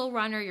not a slow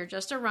runner. You're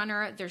just a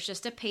runner. There's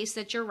just a pace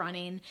that you're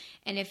running.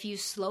 And if you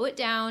slow it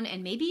down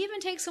and maybe even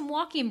take some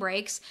walking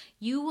breaks,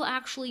 you will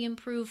actually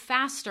improve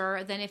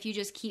faster than if you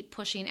just keep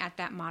pushing at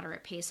that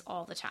moderate pace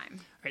all the time.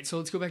 All right, so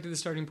let's go back to the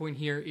starting point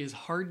here is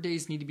hard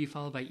days need to be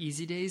followed by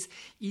easy days.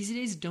 Easy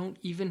days don't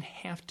even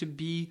have to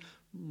be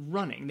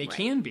running. They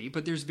can be,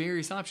 but there's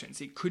various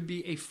options. It could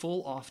be a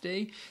full off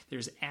day.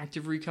 There's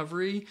active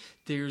recovery.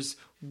 There's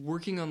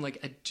working on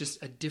like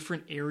just a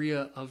different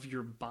area of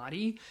your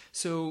body.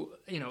 So,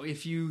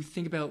 if you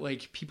think about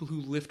like people who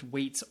lift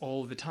weights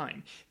all the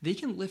time, they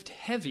can lift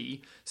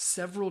heavy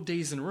several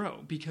days in a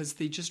row because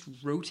they just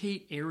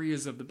rotate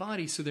areas of the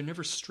body so they're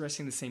never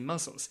stressing the same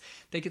muscles.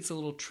 That gets a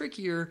little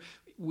trickier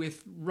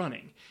with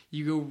running.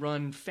 You go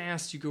run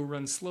fast, you go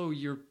run slow,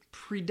 you're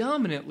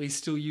predominantly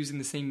still using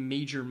the same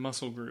major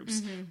muscle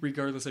groups,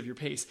 regardless of your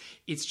pace.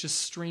 It's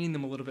just straining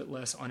them a little bit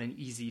less on an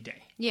easy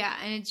day. Yeah,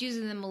 and it's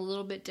using them a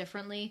little bit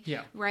differently.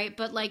 Yeah. Right?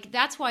 But like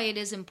that's why it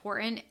is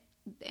important.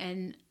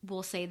 And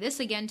we'll say this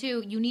again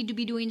too, you need to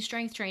be doing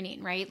strength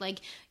training, right? Like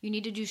you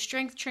need to do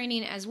strength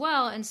training as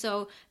well. And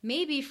so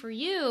maybe for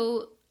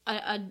you,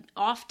 a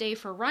off day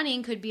for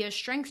running could be a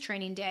strength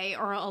training day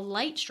or a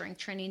light strength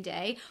training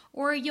day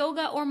or a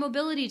yoga or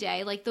mobility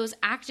day, like those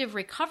active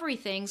recovery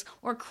things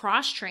or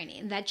cross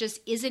training that just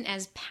isn't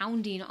as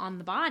pounding on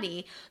the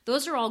body.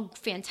 Those are all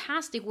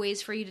fantastic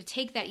ways for you to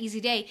take that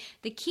easy day.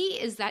 The key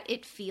is that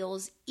it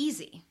feels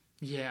easy.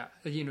 Yeah,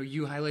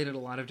 you highlighted a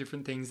lot of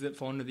different things that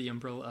fall under the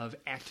umbrella of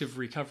active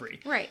recovery.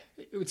 Right.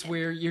 It's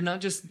where you're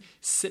not just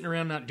sitting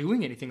around not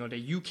doing anything all day.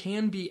 You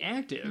can be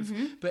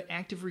active, but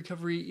active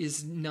recovery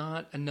is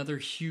not another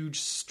huge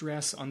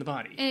stress on the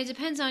body. And it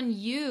depends on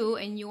you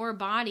and your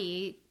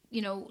body,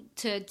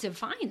 to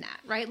define that,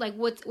 right? Like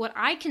what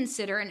I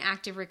consider an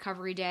active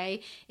recovery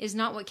day is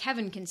not what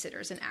Kevin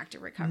considers an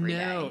active recovery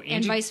day,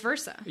 and vice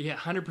versa. Yeah,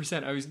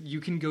 100%. You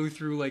can go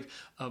through like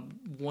a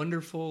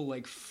wonderful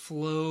like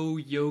flow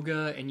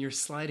yoga and you're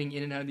sliding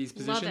in and out of these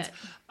positions. Love it.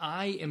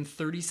 I am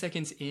 30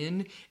 seconds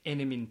in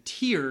and am in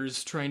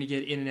tears trying to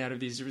get in and out of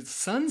these.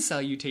 Sun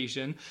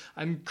salutation.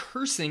 I'm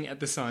cursing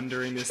at the sun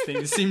during this thing.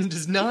 It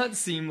does not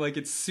seem like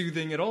it's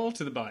soothing at all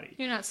to the body.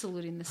 You're not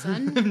saluting the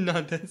sun. I'm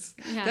not.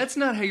 That's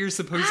not how you're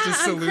supposed to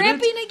salute I'm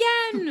cramping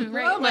again.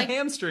 Right? Oh, my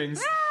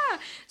hamstrings.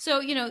 So,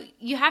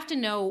 you have to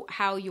know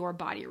how your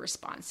body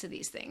responds to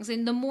these things.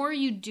 And the more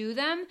you do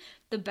them,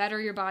 the better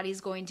your body's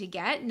going to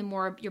get and the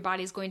more your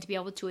body's going to be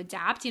able to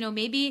adapt.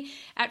 Maybe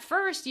at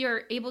first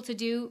you're able to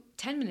do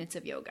 10 minutes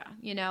of yoga,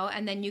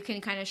 and then you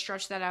can kind of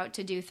stretch that out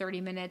to do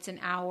 30 minutes, an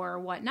hour, or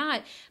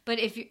whatnot. But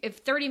if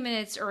 30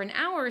 minutes or an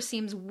hour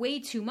seems way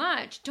too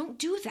much, don't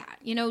do that.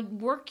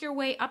 Work your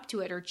way up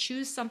to it or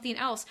choose something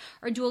else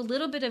or do a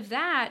little bit of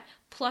that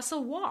plus a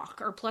walk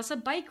or plus a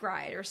bike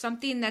ride or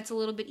something that's a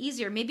little bit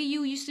easier. Maybe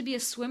you used to be a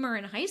swimmer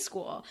in high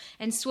school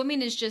and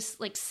swimming is just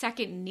like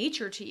second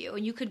nature to you.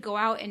 And you could go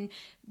out and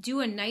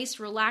do a nice,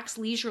 relaxed,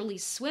 leisurely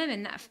swim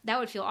and that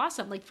would feel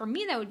awesome. Like for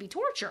me, that would be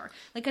torture.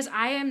 Like, cause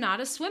I am not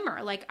a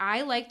swimmer. Like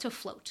I like to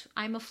float.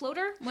 I'm a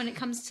floater when it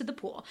comes to the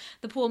pool.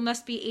 The pool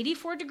must be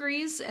 84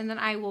 degrees and then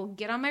I will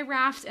get on my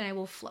raft and I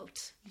will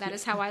float. That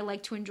is how I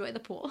like to enjoy the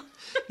pool.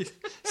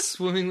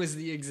 Swimming was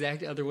the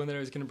exact other one that I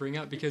was going to bring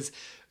up because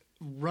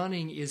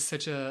running is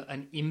such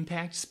an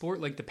impact sport,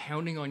 like the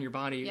pounding on your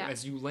body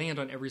as you land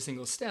on every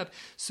single step.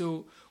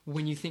 So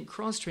when you think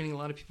cross training, a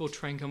lot of people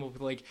try and come up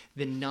with like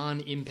the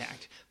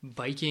non-impact.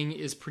 Biking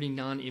is pretty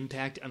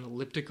non-impact, an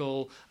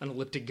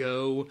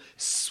elliptigo.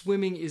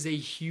 Swimming is a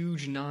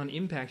huge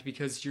non-impact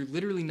because you're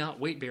literally not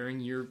weight bearing,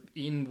 you're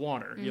in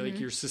water.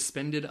 You're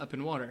suspended up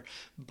in water.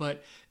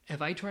 But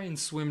if I try and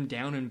swim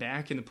down and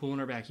back in the pool in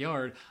our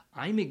backyard,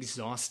 I'm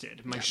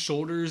exhausted. My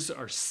shoulders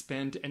are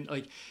spent and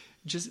like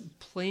just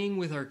playing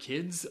with our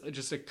kids,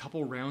 just a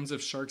couple rounds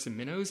of sharks and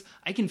minnows,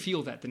 I can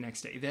feel that the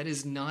next day. That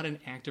is not an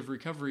active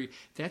recovery.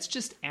 That's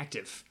just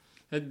active.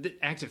 The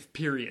active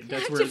period.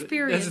 That's Active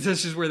period.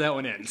 That's just where that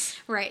one ends.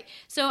 Right.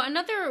 So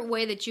another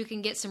way that you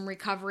can get some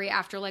recovery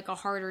after like a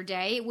harder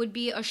day would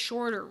be a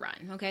shorter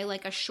run, okay?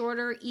 Like a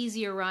shorter,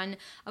 easier run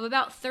of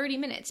about 30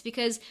 minutes,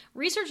 because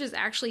research has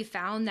actually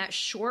found that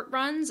short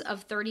runs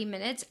of 30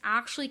 minutes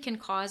actually can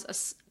cause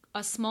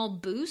a small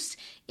boost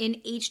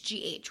in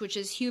HGH, which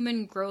is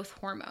human growth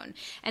hormone.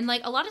 And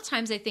like a lot of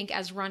times I think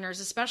as runners,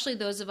 especially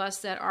those of us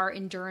that are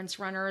endurance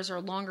runners or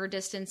longer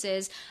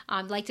distances,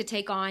 like to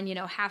take on,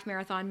 half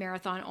marathon,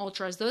 marathon,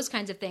 ultras, those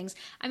kinds of things.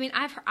 I mean,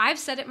 I've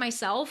said it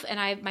myself,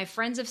 and my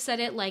friends have said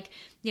it, like,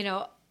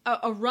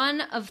 a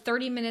run of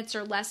 30 minutes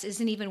or less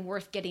isn't even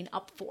worth getting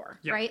up for,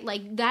 Yep. right?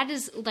 Like that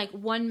is like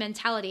one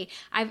mentality.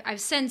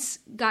 I've since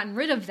gotten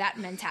rid of that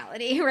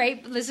mentality,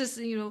 right? This is,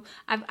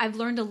 I've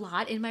learned a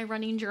lot in my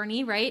running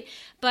journey, right?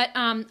 But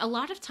a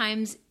lot of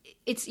times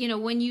it's,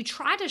 when you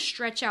try to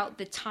stretch out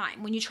the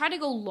time, when you try to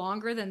go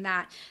longer than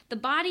that, the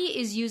body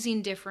is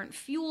using different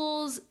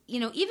fuels,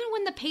 even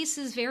when the pace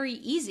is very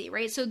easy,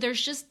 right? So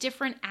there's just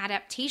different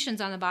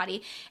adaptations on the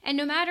body. And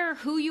no matter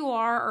who you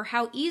are or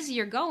how easy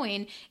you're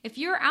going, if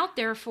you're out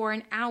there for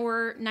an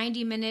hour,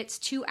 90 minutes,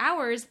 2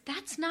 hours,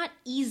 that's not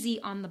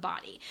easy on the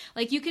body.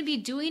 Like you can be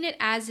doing it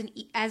as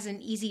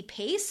an easy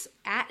pace,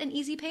 at an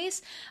easy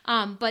pace,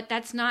 but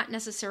that's not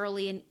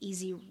necessarily an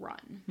easy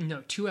run.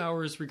 No, 2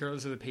 hours,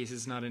 regardless of the pace,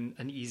 is not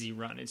an easy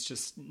run. It's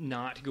just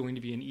not going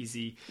to be an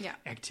easy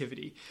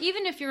activity.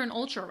 Even if you're an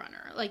ultra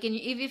runner, like, and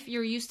if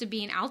you're used to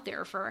being out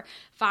there for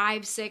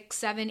 5, 6,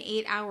 7,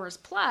 8 hours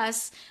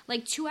plus,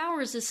 like 2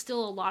 hours is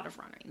still a lot of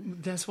running.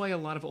 That's why a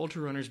lot of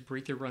ultra runners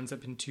break their runs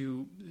up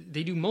into,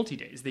 they do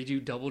multi-days. They do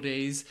double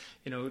days.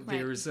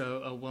 There's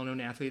a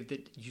well-known athlete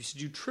that used to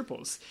do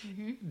triples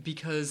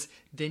because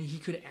then he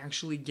could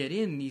actually get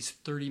in these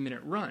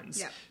 30-minute runs.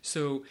 Yeah.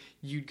 So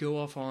you'd go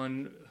off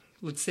on,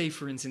 let's say,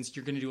 for instance,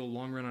 you're going to do a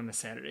long run on a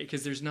Saturday,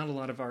 because there's not a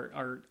lot of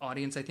our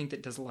audience, I think,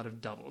 that does a lot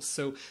of doubles.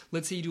 So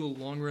let's say you do a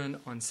long run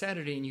on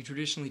Saturday and you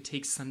traditionally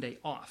take Sunday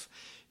off.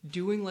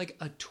 Doing like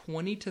a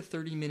 20 to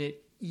 30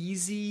 minute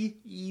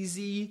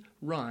easy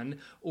run,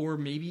 or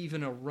maybe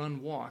even a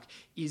run walk,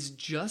 is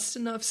just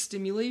enough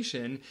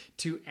stimulation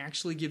to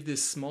actually give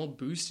this small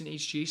boost in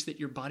HGH that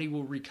your body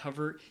will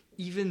recover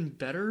even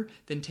better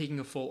than taking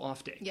a full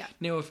off day. Yeah.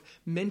 Now, if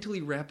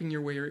mentally wrapping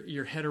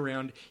your head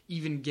around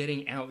even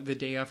getting out the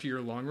day after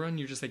your long run,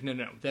 you're just like, no,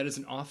 that is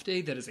an off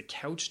day, that is a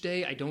couch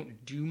day, I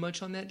don't do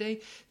much on that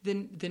day,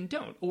 then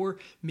don't. Or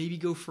maybe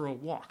go for a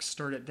walk,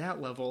 start at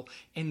that level,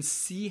 and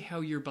see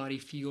how your body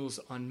feels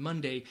on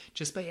Monday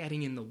just by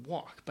adding in the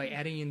walk, by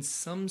adding in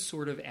some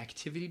sort of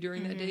activity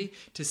during that day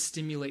to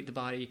stimulate the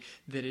body,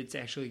 that it's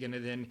actually going to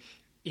then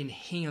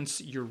enhance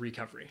your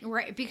recovery.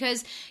 Right,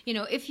 because,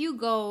 if you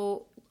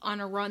go on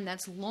a run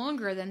that's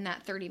longer than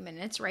that 30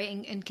 minutes,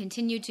 right, and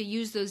continue to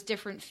use those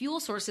different fuel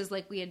sources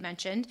like we had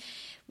mentioned,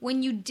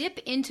 when you dip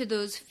into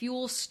those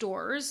fuel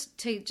stores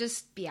to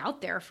just be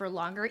out there for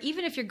longer,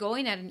 even if you're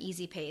going at an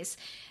easy pace,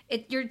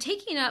 you're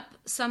taking up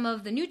some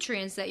of the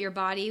nutrients that your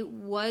body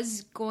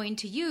was going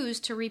to use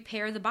to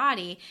repair the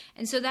body.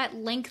 And so that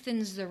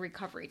lengthens the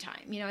recovery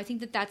time. I think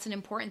that that's an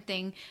important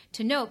thing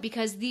to note,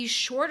 because these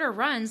shorter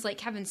runs, like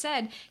Kevin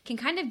said, can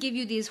kind of give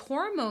you these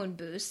hormone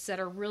boosts that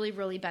are really,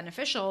 really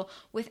beneficial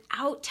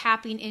without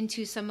tapping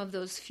into some of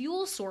those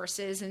fuel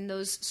sources and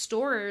those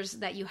stores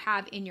that you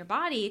have in your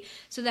body,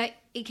 so that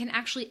it can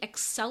actually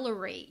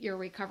accelerate your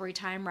recovery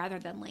time rather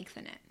than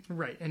lengthen it.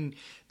 Right. And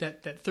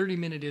that 30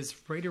 minute is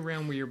right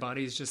around where your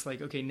body is just like,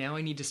 okay, now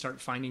I need to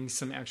start finding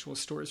some actual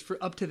stores. For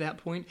up to that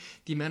point,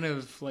 the amount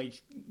of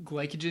like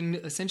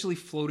glycogen essentially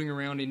floating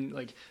around in,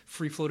 like,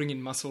 free floating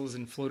in muscles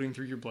and floating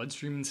through your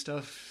bloodstream and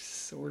stuff,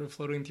 sort of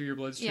floating through your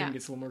bloodstream,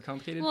 gets a little more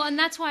complicated. Well, and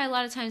that's why a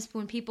lot of times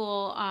when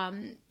people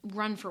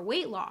run for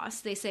weight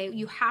loss, they say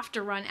you have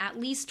to run at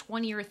least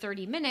 20 or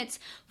 30 minutes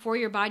for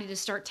your body to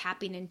start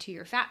tapping into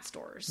your fat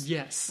stores.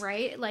 Yes.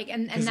 Right? Like,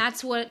 and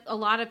that's what a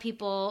lot of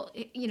people,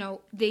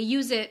 they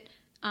use it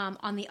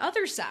on the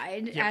other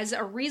side as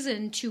a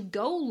reason to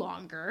go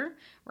longer,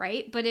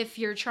 right? But if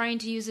you're trying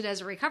to use it as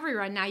a recovery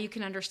run, now you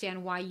can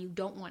understand why you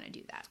don't want to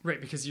do that.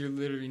 Right, because you're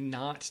literally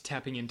not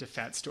tapping into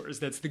fat stores.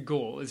 That's the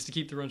goal, is to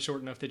keep the run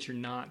short enough that you're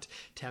not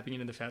tapping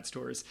into the fat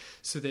stores,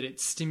 so that it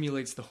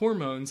stimulates the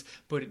hormones,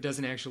 but it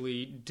doesn't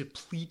actually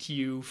deplete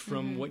you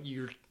from what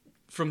you're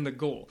from the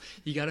goal.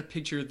 You got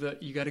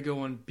to go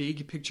on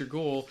big picture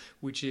goal,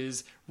 which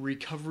is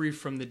recovery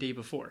from the day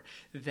before.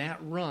 That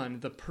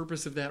run, the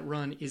purpose of that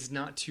run is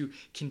not to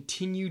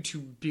continue to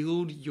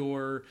build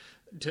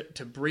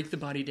to break the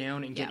body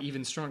down and get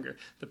even stronger.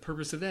 The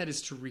purpose of that is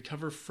to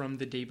recover from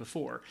the day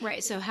before.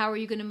 Right. So how are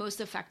you going to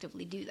most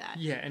effectively do that?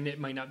 Yeah, and it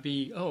might not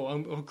be,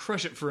 I'll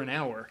crush it for an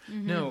hour.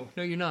 No,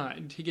 you're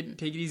not. Take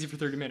it easy for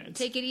 30 minutes.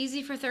 Take it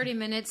easy for 30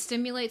 minutes,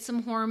 stimulate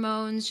some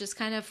hormones, just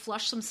kind of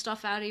flush some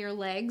stuff out of your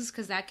legs,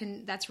 because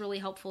that's really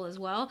helpful as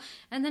well.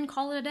 And then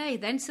call it a day.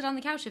 Then sit on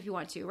the couch if you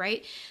want to,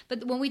 right?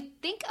 But when we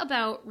think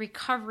about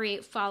recovery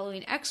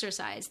following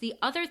exercise, the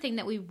other thing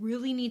that we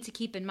really need to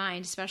keep in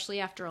mind, especially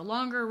after a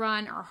longer run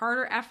run or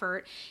harder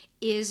effort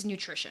is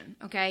nutrition,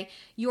 okay?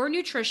 Your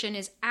nutrition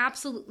is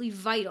absolutely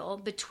vital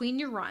between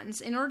your runs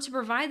in order to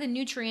provide the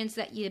nutrients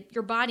that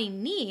your body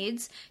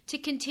needs to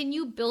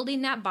continue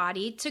building that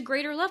body to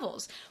greater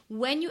levels.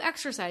 When you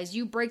exercise,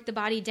 you break the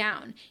body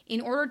down.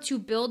 In order to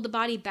build the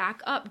body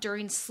back up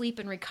during sleep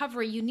and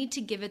recovery, you need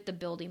to give it the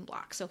building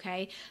blocks,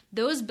 okay?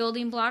 Those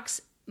building blocks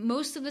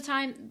most of the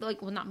time,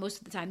 not most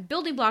of the time,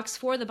 building blocks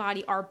for the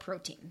body are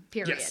protein,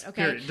 period. Yes,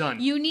 okay. period,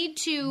 done. You need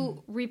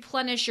to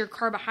replenish your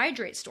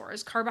carbohydrate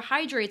stores.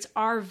 Carbohydrates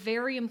are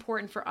very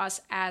important for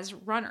us as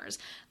runners.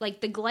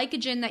 Like the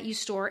glycogen that you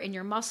store in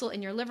your muscle,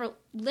 in your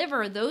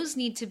liver, those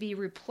need to be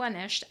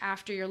replenished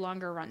after your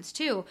longer runs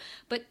too.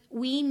 But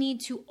we need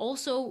to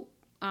also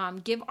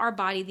give our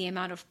body the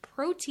amount of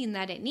protein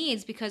that it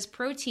needs, because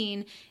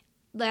protein,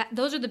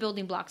 those are the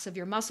building blocks of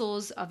your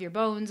muscles, of your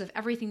bones, of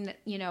everything that,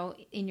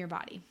 in your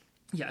body.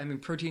 Yeah, I mean,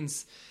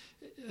 proteins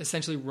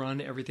essentially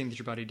run everything that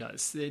your body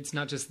does. It's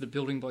not just the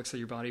building blocks of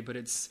your body, but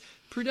it's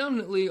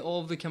predominantly all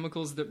of the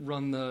chemicals that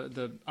run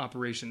the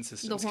operation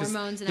systems. The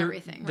hormones and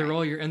everything. They're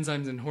all your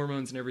enzymes and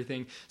hormones and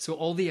everything. So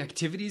all the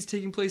activities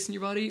taking place in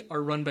your body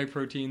are run by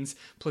proteins.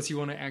 Plus you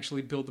want to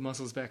actually build the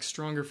muscles back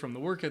stronger from the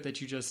workout that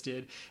you just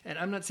did. And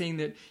I'm not saying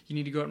that you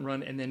need to go out and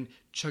run and then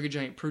chug a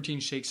giant protein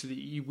shake so that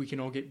we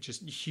can all get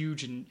just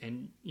huge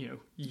and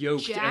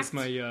yoked. Jacked? As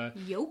my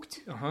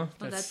Yoked? Uh-huh.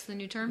 Oh, that's the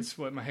new term? That's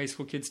what my high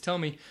school kids tell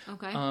me.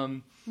 Okay.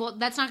 Well,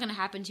 that's not going to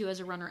happen to you as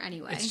a runner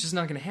anyway. It's just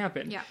not going to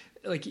happen. Yeah.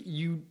 Like,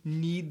 you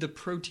need the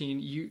protein.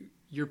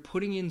 You're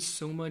putting in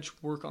so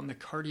much work on the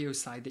cardio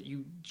side that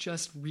you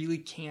just really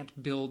can't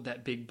build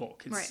that big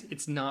bulk.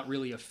 It's not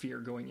really a fear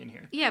going in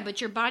here. Yeah,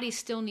 but your body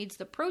still needs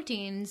the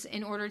proteins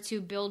in order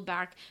to build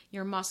back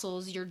your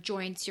muscles, your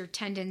joints, your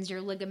tendons,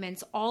 your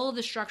ligaments. All of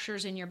the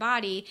structures in your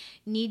body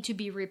need to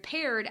be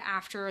repaired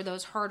after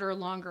those harder,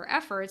 longer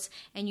efforts,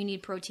 and you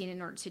need protein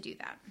in order to do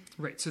that.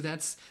 Right, so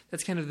that's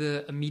kind of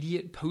the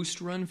immediate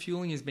post-run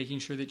fueling, is making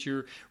sure that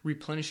you're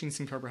replenishing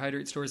some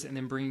carbohydrate stores and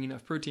then bringing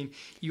enough protein.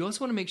 You also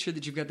want to make sure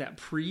that you've got that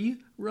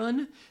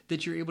pre-run,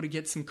 that you're able to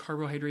get some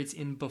carbohydrates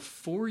in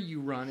before you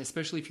run,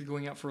 especially if you're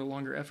going out for a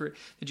longer effort,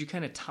 that you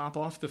kind of top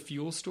off the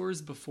fuel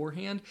stores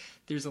beforehand.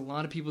 There's a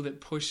lot of people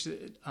that push,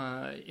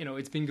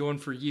 it's been going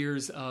for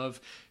years of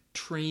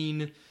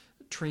train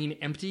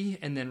empty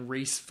and then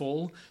race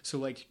full. So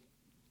like,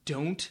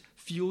 don't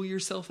fuel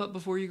yourself up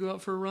before you go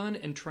out for a run,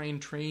 and try and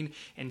train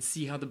and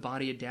see how the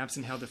body adapts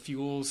and how the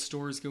fuel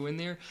stores go in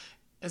there.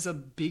 As a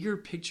bigger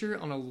picture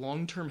on a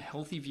long-term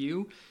healthy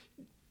view,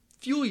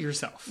 fuel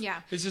yourself.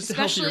 Yeah. It's just a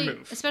healthier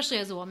move. Especially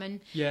as a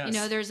woman.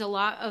 Yes. There's a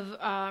lot of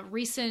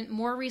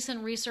more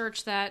recent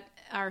research that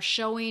are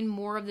showing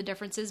more of the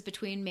differences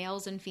between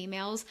males and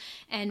females.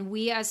 And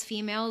we as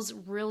females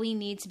really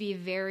need to be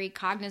very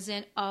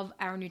cognizant of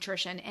our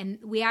nutrition. And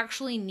we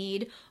actually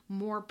need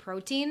more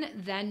protein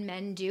than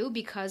men do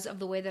because of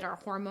the way that our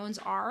hormones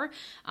are.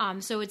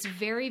 So it's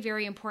very,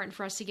 very important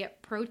for us to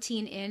get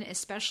protein in,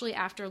 especially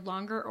after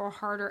longer or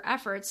harder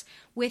efforts,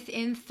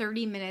 within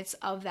 30 minutes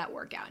of that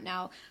workout.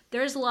 Now,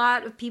 there's a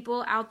lot of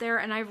people out there,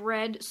 and I've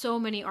read so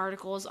many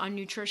articles on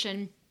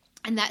nutrition,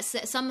 and that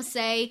some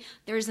say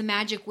there's a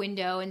magic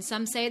window, and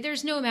some say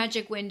there's no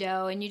magic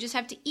window, and you just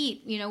have to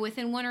eat,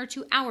 within 1 or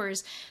 2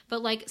 hours.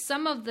 But like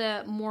some of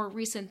the more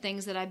recent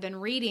things that I've been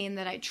reading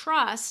that I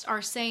trust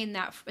are saying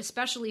that,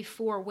 especially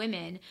for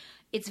women,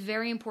 it's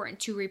very important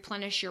to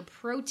replenish your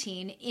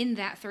protein in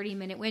that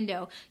 30-minute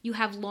window. You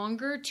have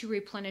longer to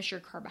replenish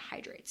your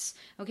carbohydrates,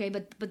 okay?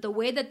 But the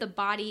way that the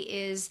body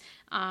is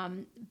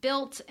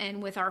built,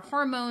 and with our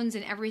hormones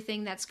and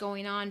everything that's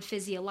going on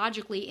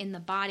physiologically in the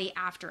body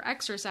after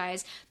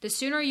exercise, the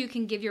sooner you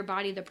can give your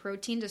body the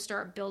protein to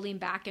start building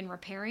back and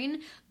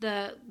repairing,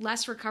 the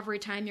less recovery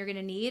time you're going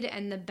to need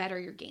and the better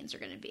your gains are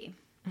going to be.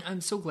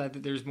 I'm so glad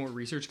that there's more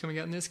research coming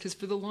out in this, because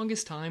for the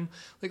longest time,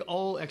 like,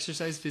 all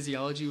exercise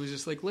physiology was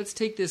just like, let's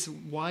take this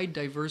wide,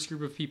 diverse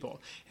group of people.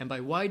 And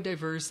by wide,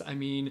 diverse, I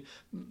mean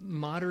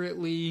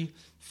moderately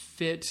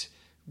fit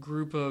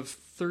group of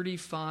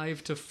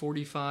 35 to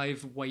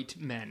 45 white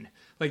men.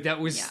 Like, that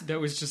was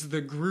just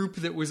the group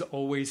that was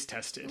always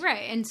tested.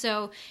 Right. And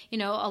so, a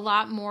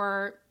lot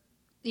more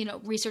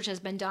research has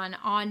been done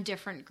on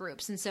different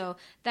groups. And so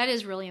that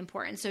is really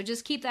important. So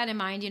just keep that in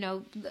mind.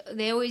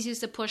 They always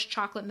used to push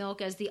chocolate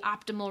milk as the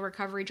optimal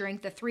recovery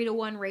drink, the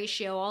 3-to-1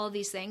 ratio, all of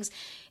these things.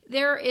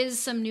 There is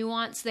some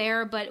nuance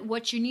there, but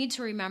what you need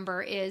to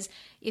remember is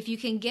if you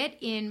can get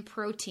in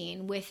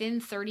protein within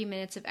 30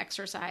 minutes of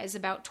exercise,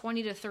 about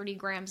 20 to 30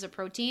 grams of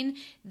protein,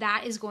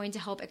 that is going to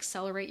help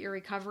accelerate your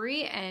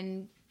recovery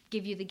and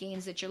give you the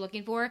gains that you're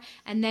looking for,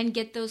 and then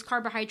get those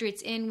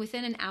carbohydrates in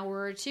within an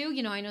hour or two.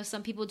 I know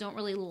some people don't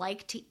really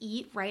like to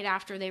eat right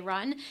after they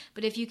run,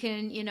 but if you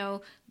can,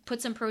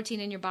 put some protein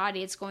in your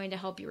body, it's going to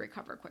help you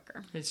recover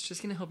quicker. It's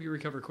just going to help you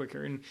recover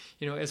quicker. And,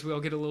 as we all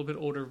get a little bit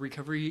older,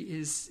 recovery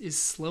is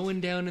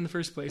slowing down in the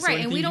first place. Right.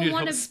 So and we don't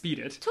want to speed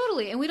it.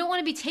 Totally. And we don't want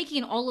to be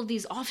taking all of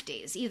these off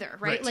days either,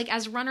 right? Like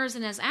as runners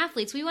and as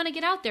athletes, we want to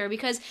get out there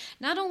because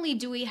not only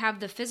do we have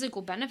the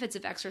physical benefits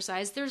of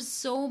exercise, there's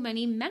so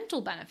many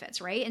mental benefits,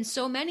 right? And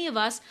so many of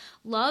us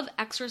love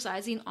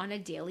exercising on a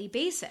daily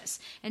basis.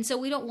 And so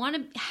we don't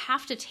want to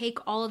have to take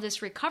all of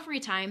this recovery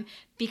time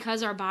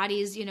because our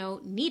bodies,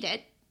 need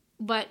it.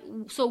 But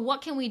so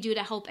what can we do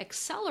to help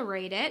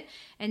accelerate it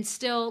and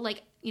still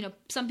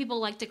some people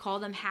like to call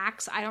them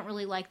hacks. I don't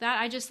really like that.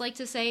 I just like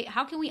to say,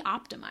 how can we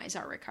optimize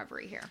our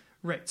recovery here?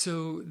 Right.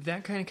 So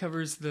that kind of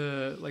covers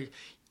the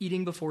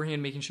eating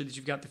beforehand, making sure that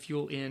you've got the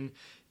fuel in,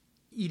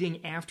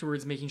 eating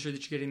afterwards, making sure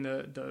that you're getting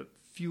the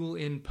fuel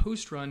in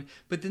post-run.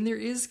 But then there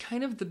is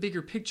kind of the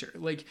bigger picture.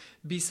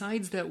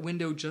 Besides that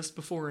window just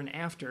before and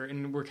after,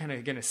 and we're kind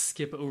of going to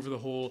skip over the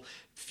whole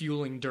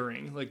fueling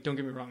during. Don't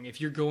get me wrong.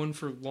 If you're going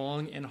for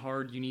long and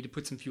hard, you need to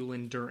put some fuel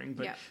in during.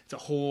 But it's a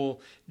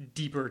whole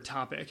deeper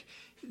topic.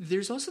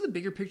 There's also the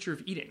bigger picture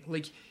of eating.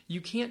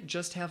 You can't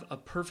just have a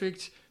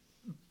perfect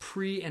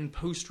pre and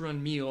post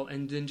run meal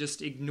and then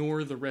just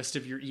ignore the rest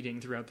of your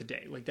eating throughout the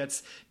day.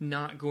 That's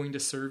not going to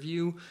serve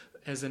you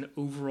as an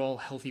overall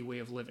healthy way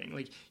of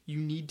living. You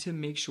need to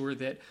make sure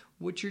that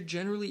what you're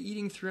generally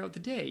eating throughout the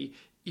day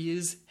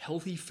is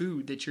healthy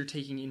food that you're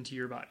taking into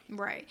your body.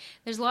 Right.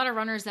 There's a lot of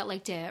runners that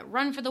like to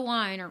run for the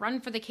wine or run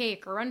for the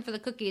cake or run for the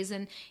cookies.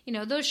 And,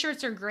 those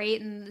shirts are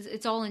great and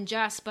it's all in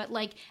jest, but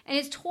and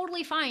it's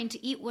totally fine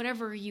to eat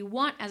whatever you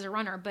want as a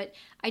runner. But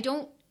I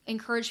don't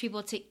encourage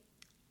people to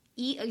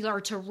eat or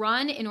to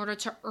run in order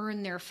to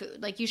earn their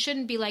food. You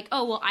shouldn't be like,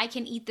 oh, well, I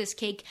can eat this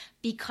cake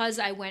because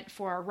I went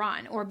for a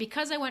run, or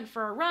because I went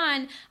for a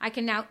run, I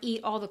can now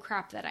eat all the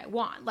crap that I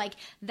want.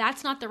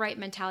 That's not the right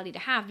mentality to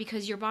have,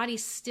 because your body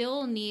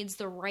still needs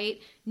the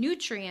right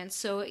nutrients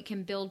so it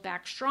can build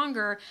back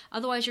stronger.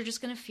 Otherwise, you're just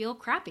going to feel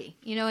crappy,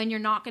 and you're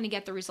not going to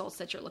get the results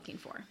that you're looking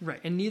for. Right.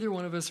 And neither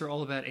one of us are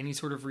all about any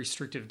sort of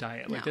restrictive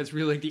diet. No. That's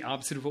really the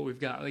opposite of what we've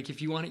got.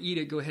 If you want to eat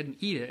it, go ahead and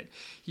eat it.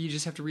 You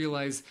just have to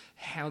realize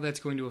how that's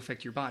going to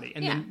affect your body.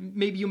 And then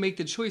maybe you'll make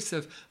the choice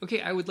of,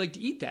 okay, I would like to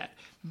eat that,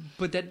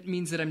 but that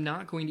means that I'm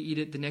not going to eat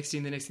it the next day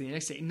and the next day and the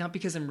next day. Not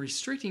because I'm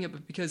restricting it,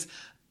 but because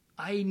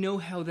I know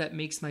how that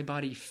makes my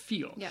body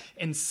feel. Yep.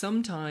 And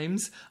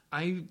sometimes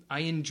I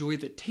enjoy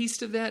the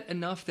taste of that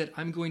enough that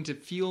I'm going to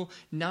feel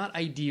not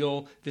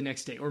ideal the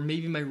next day. Or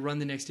maybe my run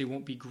the next day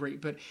won't be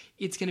great, but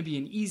it's going to be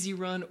an easy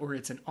run or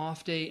it's an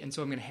off day, and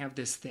so I'm going to have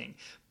this thing.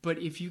 But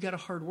if you got a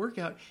hard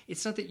workout,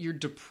 it's not that you're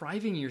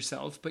depriving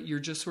yourself, but you're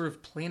just sort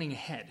of planning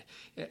ahead.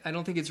 I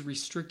don't think it's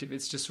restrictive.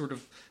 It's just sort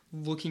of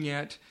looking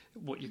at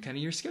what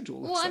your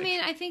schedule looks like.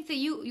 Well, I think that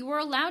you are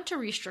allowed to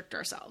restrict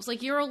ourselves.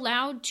 You're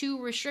allowed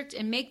to restrict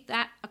and make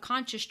that a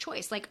conscious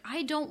choice.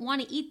 I don't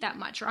want to eat that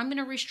much, or I'm going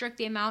to restrict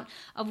the amount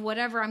of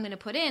whatever I'm going to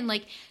put in.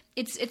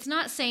 It's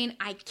not saying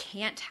I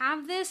can't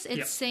have this.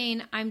 It's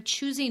saying I'm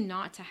choosing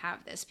not to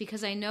have this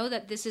because I know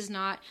that this is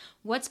not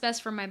what's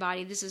best for my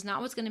body. This is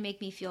not what's going to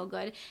make me feel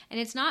good. And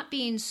it's not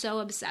being so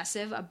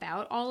obsessive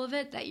about all of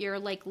it that you're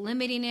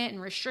limiting it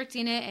and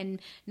restricting it and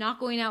not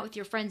going out with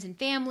your friends and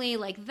family.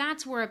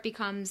 That's where it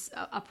becomes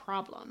a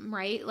problem,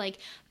 right?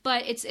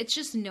 But it's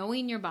just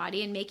knowing your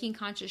body and making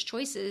conscious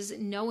choices,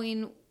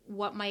 knowing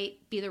what might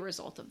be the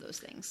result of those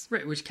things.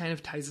 Right, which kind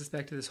of ties us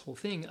back to this whole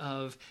thing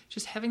of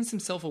just having some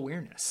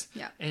self-awareness.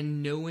 Yeah.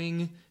 And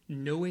knowing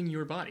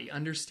your body,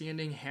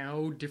 understanding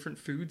how different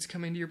foods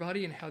come into your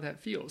body and how that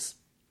feels.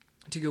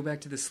 To go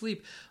back to the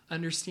sleep,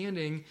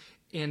 understanding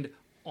and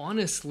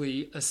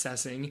honestly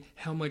assessing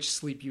how much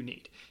sleep you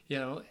need.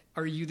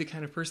 Are you the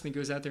kind of person that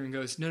goes out there and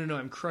goes, no,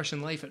 I'm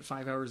crushing life at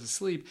 5 hours of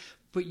sleep,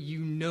 but you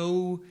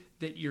know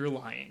that you're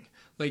lying?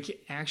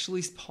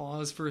 Actually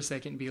pause for a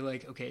second and be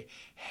like, okay,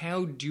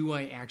 how do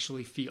I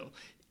actually feel?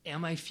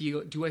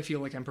 Do I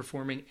feel like I'm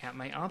performing at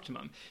my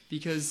optimum?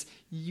 Because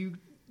you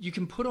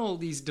can put all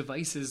these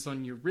devices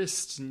on your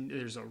wrists, and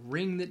there's a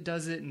ring that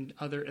does it, and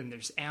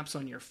there's apps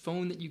on your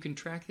phone that you can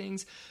track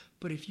things.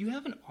 But if you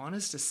have an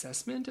honest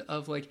assessment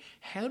of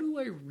how do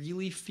I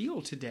really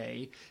feel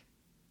today,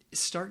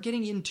 start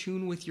getting in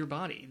tune with your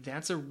body.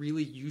 That's a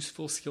really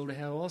useful skill to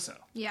have also.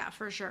 Yeah,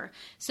 for sure.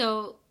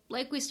 So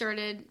like we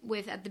started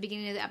with at the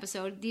beginning of the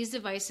episode, these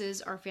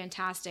devices are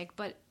fantastic,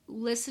 but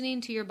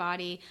listening to your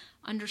body,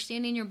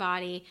 understanding your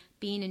body,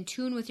 being in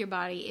tune with your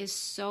body is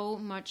so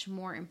much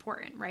more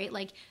important, right?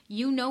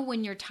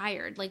 When you're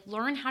tired,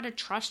 learn how to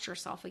trust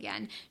yourself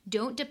again.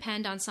 Don't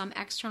depend on some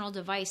external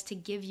device to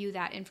give you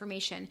that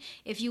information.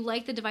 If you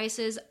like the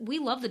devices, we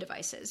love the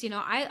devices.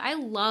 I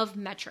love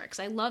metrics.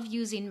 I love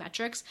using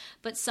metrics,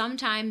 but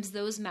sometimes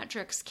those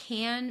metrics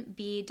can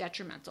be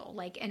detrimental.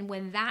 And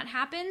when that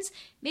happens,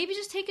 maybe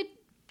just take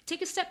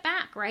take a step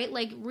back, right?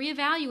 Like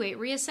reevaluate,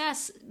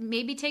 reassess,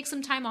 maybe take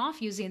some time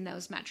off using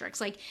those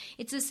metrics. Like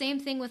it's the same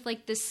thing with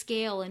like the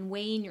scale and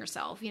weighing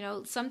yourself. You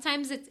know,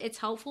 sometimes it's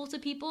helpful to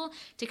people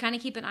to kind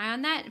of keep an eye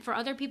on that. For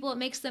other people, it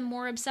makes them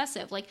more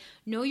obsessive. Like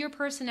know your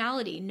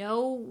personality,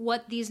 know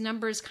what these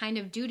numbers kind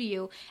of do to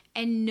you,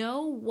 and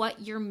know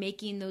what you're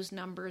making those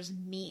numbers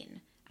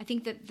mean. I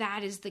think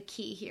that is the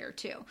key here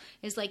too,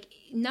 is like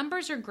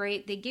numbers are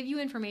great. They give you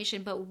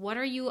information, but what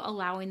are you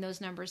allowing those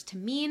numbers to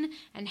mean,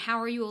 and how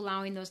are you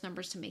allowing those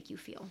numbers to make you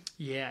feel?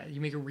 Yeah, you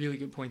make a really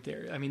good point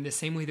there. I mean, the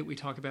same way that we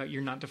talk about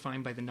you're not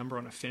defined by the number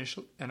on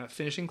a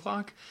finishing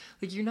clock,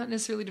 like you're not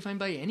necessarily defined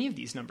by any of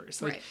these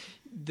numbers. Like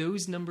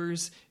those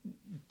numbers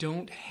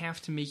don't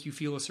have to make you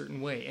feel a certain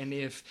way. And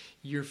if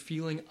you're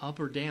feeling up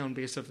or down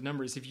based off the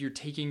numbers, if you're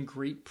taking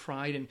great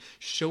pride in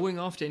showing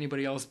off to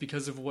anybody else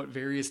because of what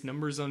various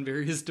numbers on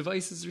various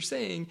devices are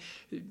saying,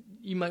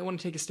 you might want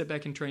to take a step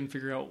back and try and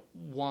figure out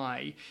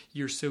why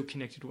you're so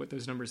connected to what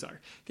those numbers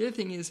are. The other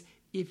thing is,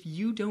 if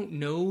you don't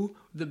know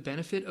the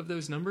benefit of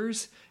those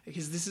numbers,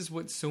 because this is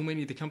what so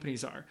many of the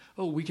companies are,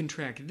 oh, we can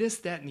track this,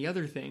 that, and the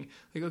other thing.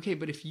 Like, okay,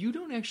 but if you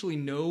don't actually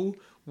know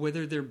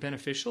whether they're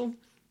beneficial,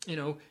 you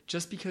know,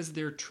 just because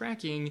they're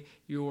tracking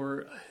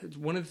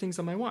one of the things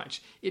on my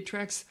watch, it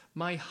tracks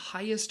my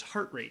highest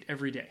heart rate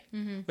every day.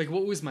 Mm-hmm. Like,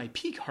 what was my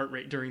peak heart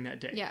rate during that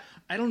day? Yeah.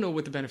 I don't know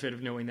what the benefit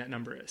of knowing that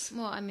number is.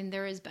 Well, I mean,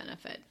 there is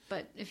benefit,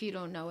 but if you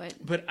don't know it.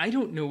 But I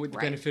don't know what the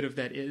benefit of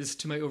that is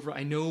to my overall.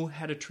 I know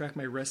how to track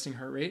my resting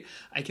heart rate.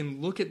 I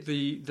can look at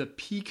the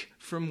peak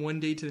from one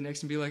day to the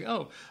next and be like,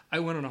 oh, I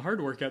went on a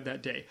hard workout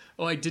that day.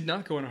 Oh, I did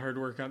not go on a hard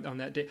workout on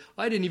that day.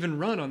 Oh, I didn't even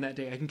run on that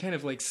day. I can kind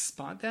of like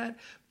spot that.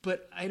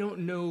 But I don't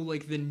know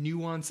like the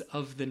nuance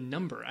of the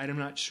number. I'm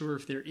not sure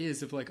if there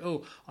is of like,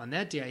 oh, on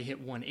that day I hit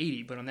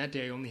 180, but on that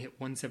day I only hit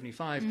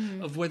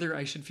 175, of whether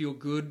I should feel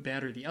good,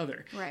 bad, or the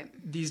other. Right.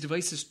 These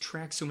devices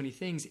track so many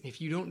things. And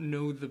if you don't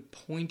know the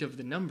point of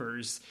the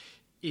numbers,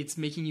 it's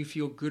making you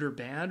feel good or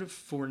bad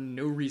for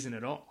no reason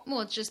at all. Well,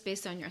 it's just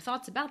based on your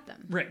thoughts about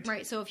them. Right.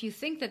 Right. So if you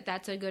think that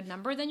that's a good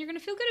number, then you're going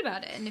to feel good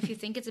about it. And if you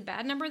think it's a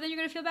bad number, then you're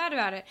going to feel bad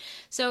about it.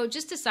 So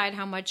just decide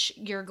how much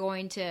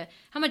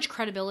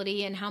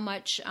credibility and how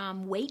much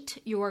weight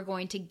you are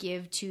going to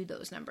give to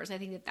those numbers. I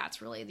think that that's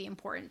really the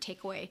important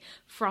takeaway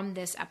from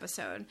this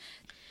episode.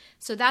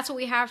 So that's what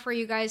we have for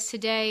you guys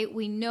today.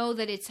 We know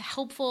that it's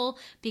helpful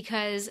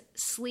because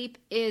sleep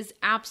is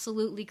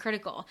absolutely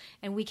critical,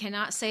 and we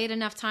cannot say it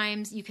enough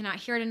times. You cannot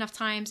hear it enough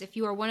times. If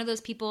you are one of those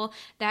people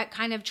that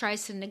kind of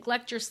tries to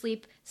neglect your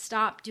sleep,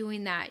 stop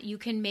doing that. You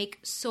can make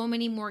so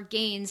many more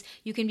gains.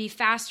 You can be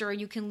faster.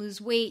 You can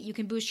lose weight. You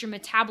can boost your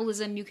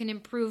metabolism. You can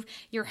improve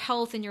your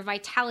health and your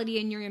vitality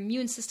and your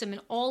immune system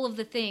and all of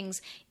the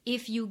things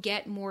if you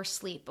get more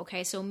sleep,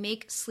 okay? So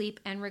make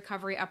sleep and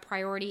recovery a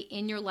priority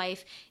in your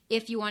life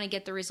if you want to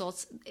get the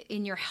results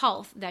in your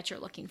health that you're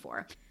looking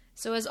for.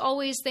 So as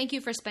always, thank you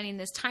for spending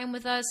this time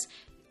with us.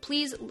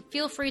 Please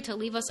feel free to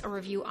leave us a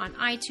review on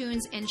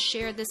iTunes and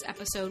share this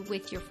episode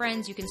with your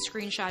friends. You can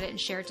screenshot it and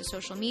share it to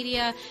social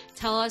media.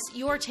 Tell us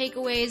your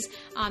takeaways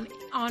on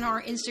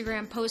our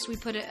Instagram post. We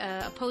put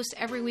a post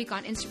every week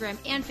on Instagram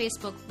and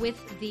Facebook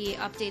with the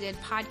updated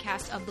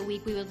podcast of the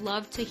week. We would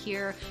love to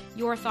hear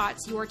your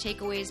thoughts, your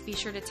takeaways. Be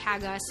sure to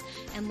tag us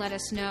and let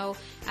us know.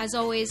 As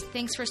always,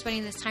 thanks for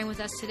spending this time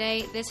with us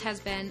today. This has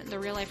been the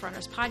Real Life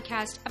Runners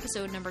Podcast,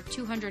 episode number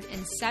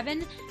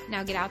 207.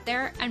 Now get out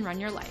there and run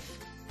your life.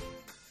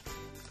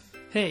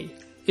 Hey,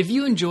 if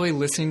you enjoy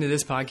listening to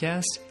this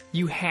podcast,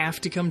 you have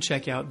to come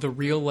check out the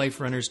Real Life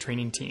Runners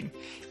Training Team.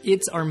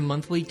 It's our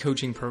monthly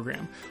coaching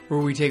program where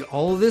we take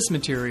all of this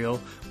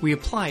material, we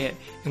apply it,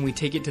 and we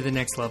take it to the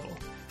next level.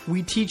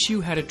 We teach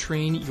you how to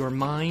train your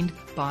mind,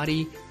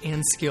 body,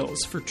 and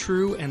skills for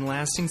true and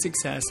lasting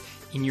success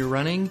in your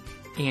running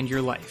and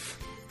your life.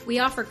 We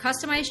offer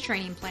customized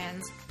training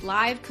plans,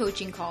 live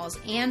coaching calls,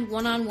 and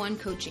one-on-one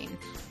coaching,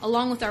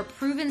 along with our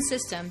proven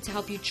system to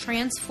help you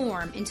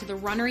transform into the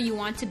runner you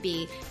want to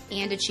be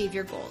and achieve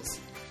your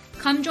goals.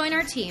 Come join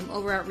our team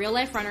over at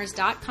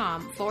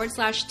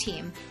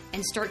realliferunners.com/team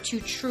and start to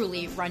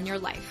truly run your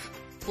life.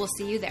 We'll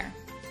see you there.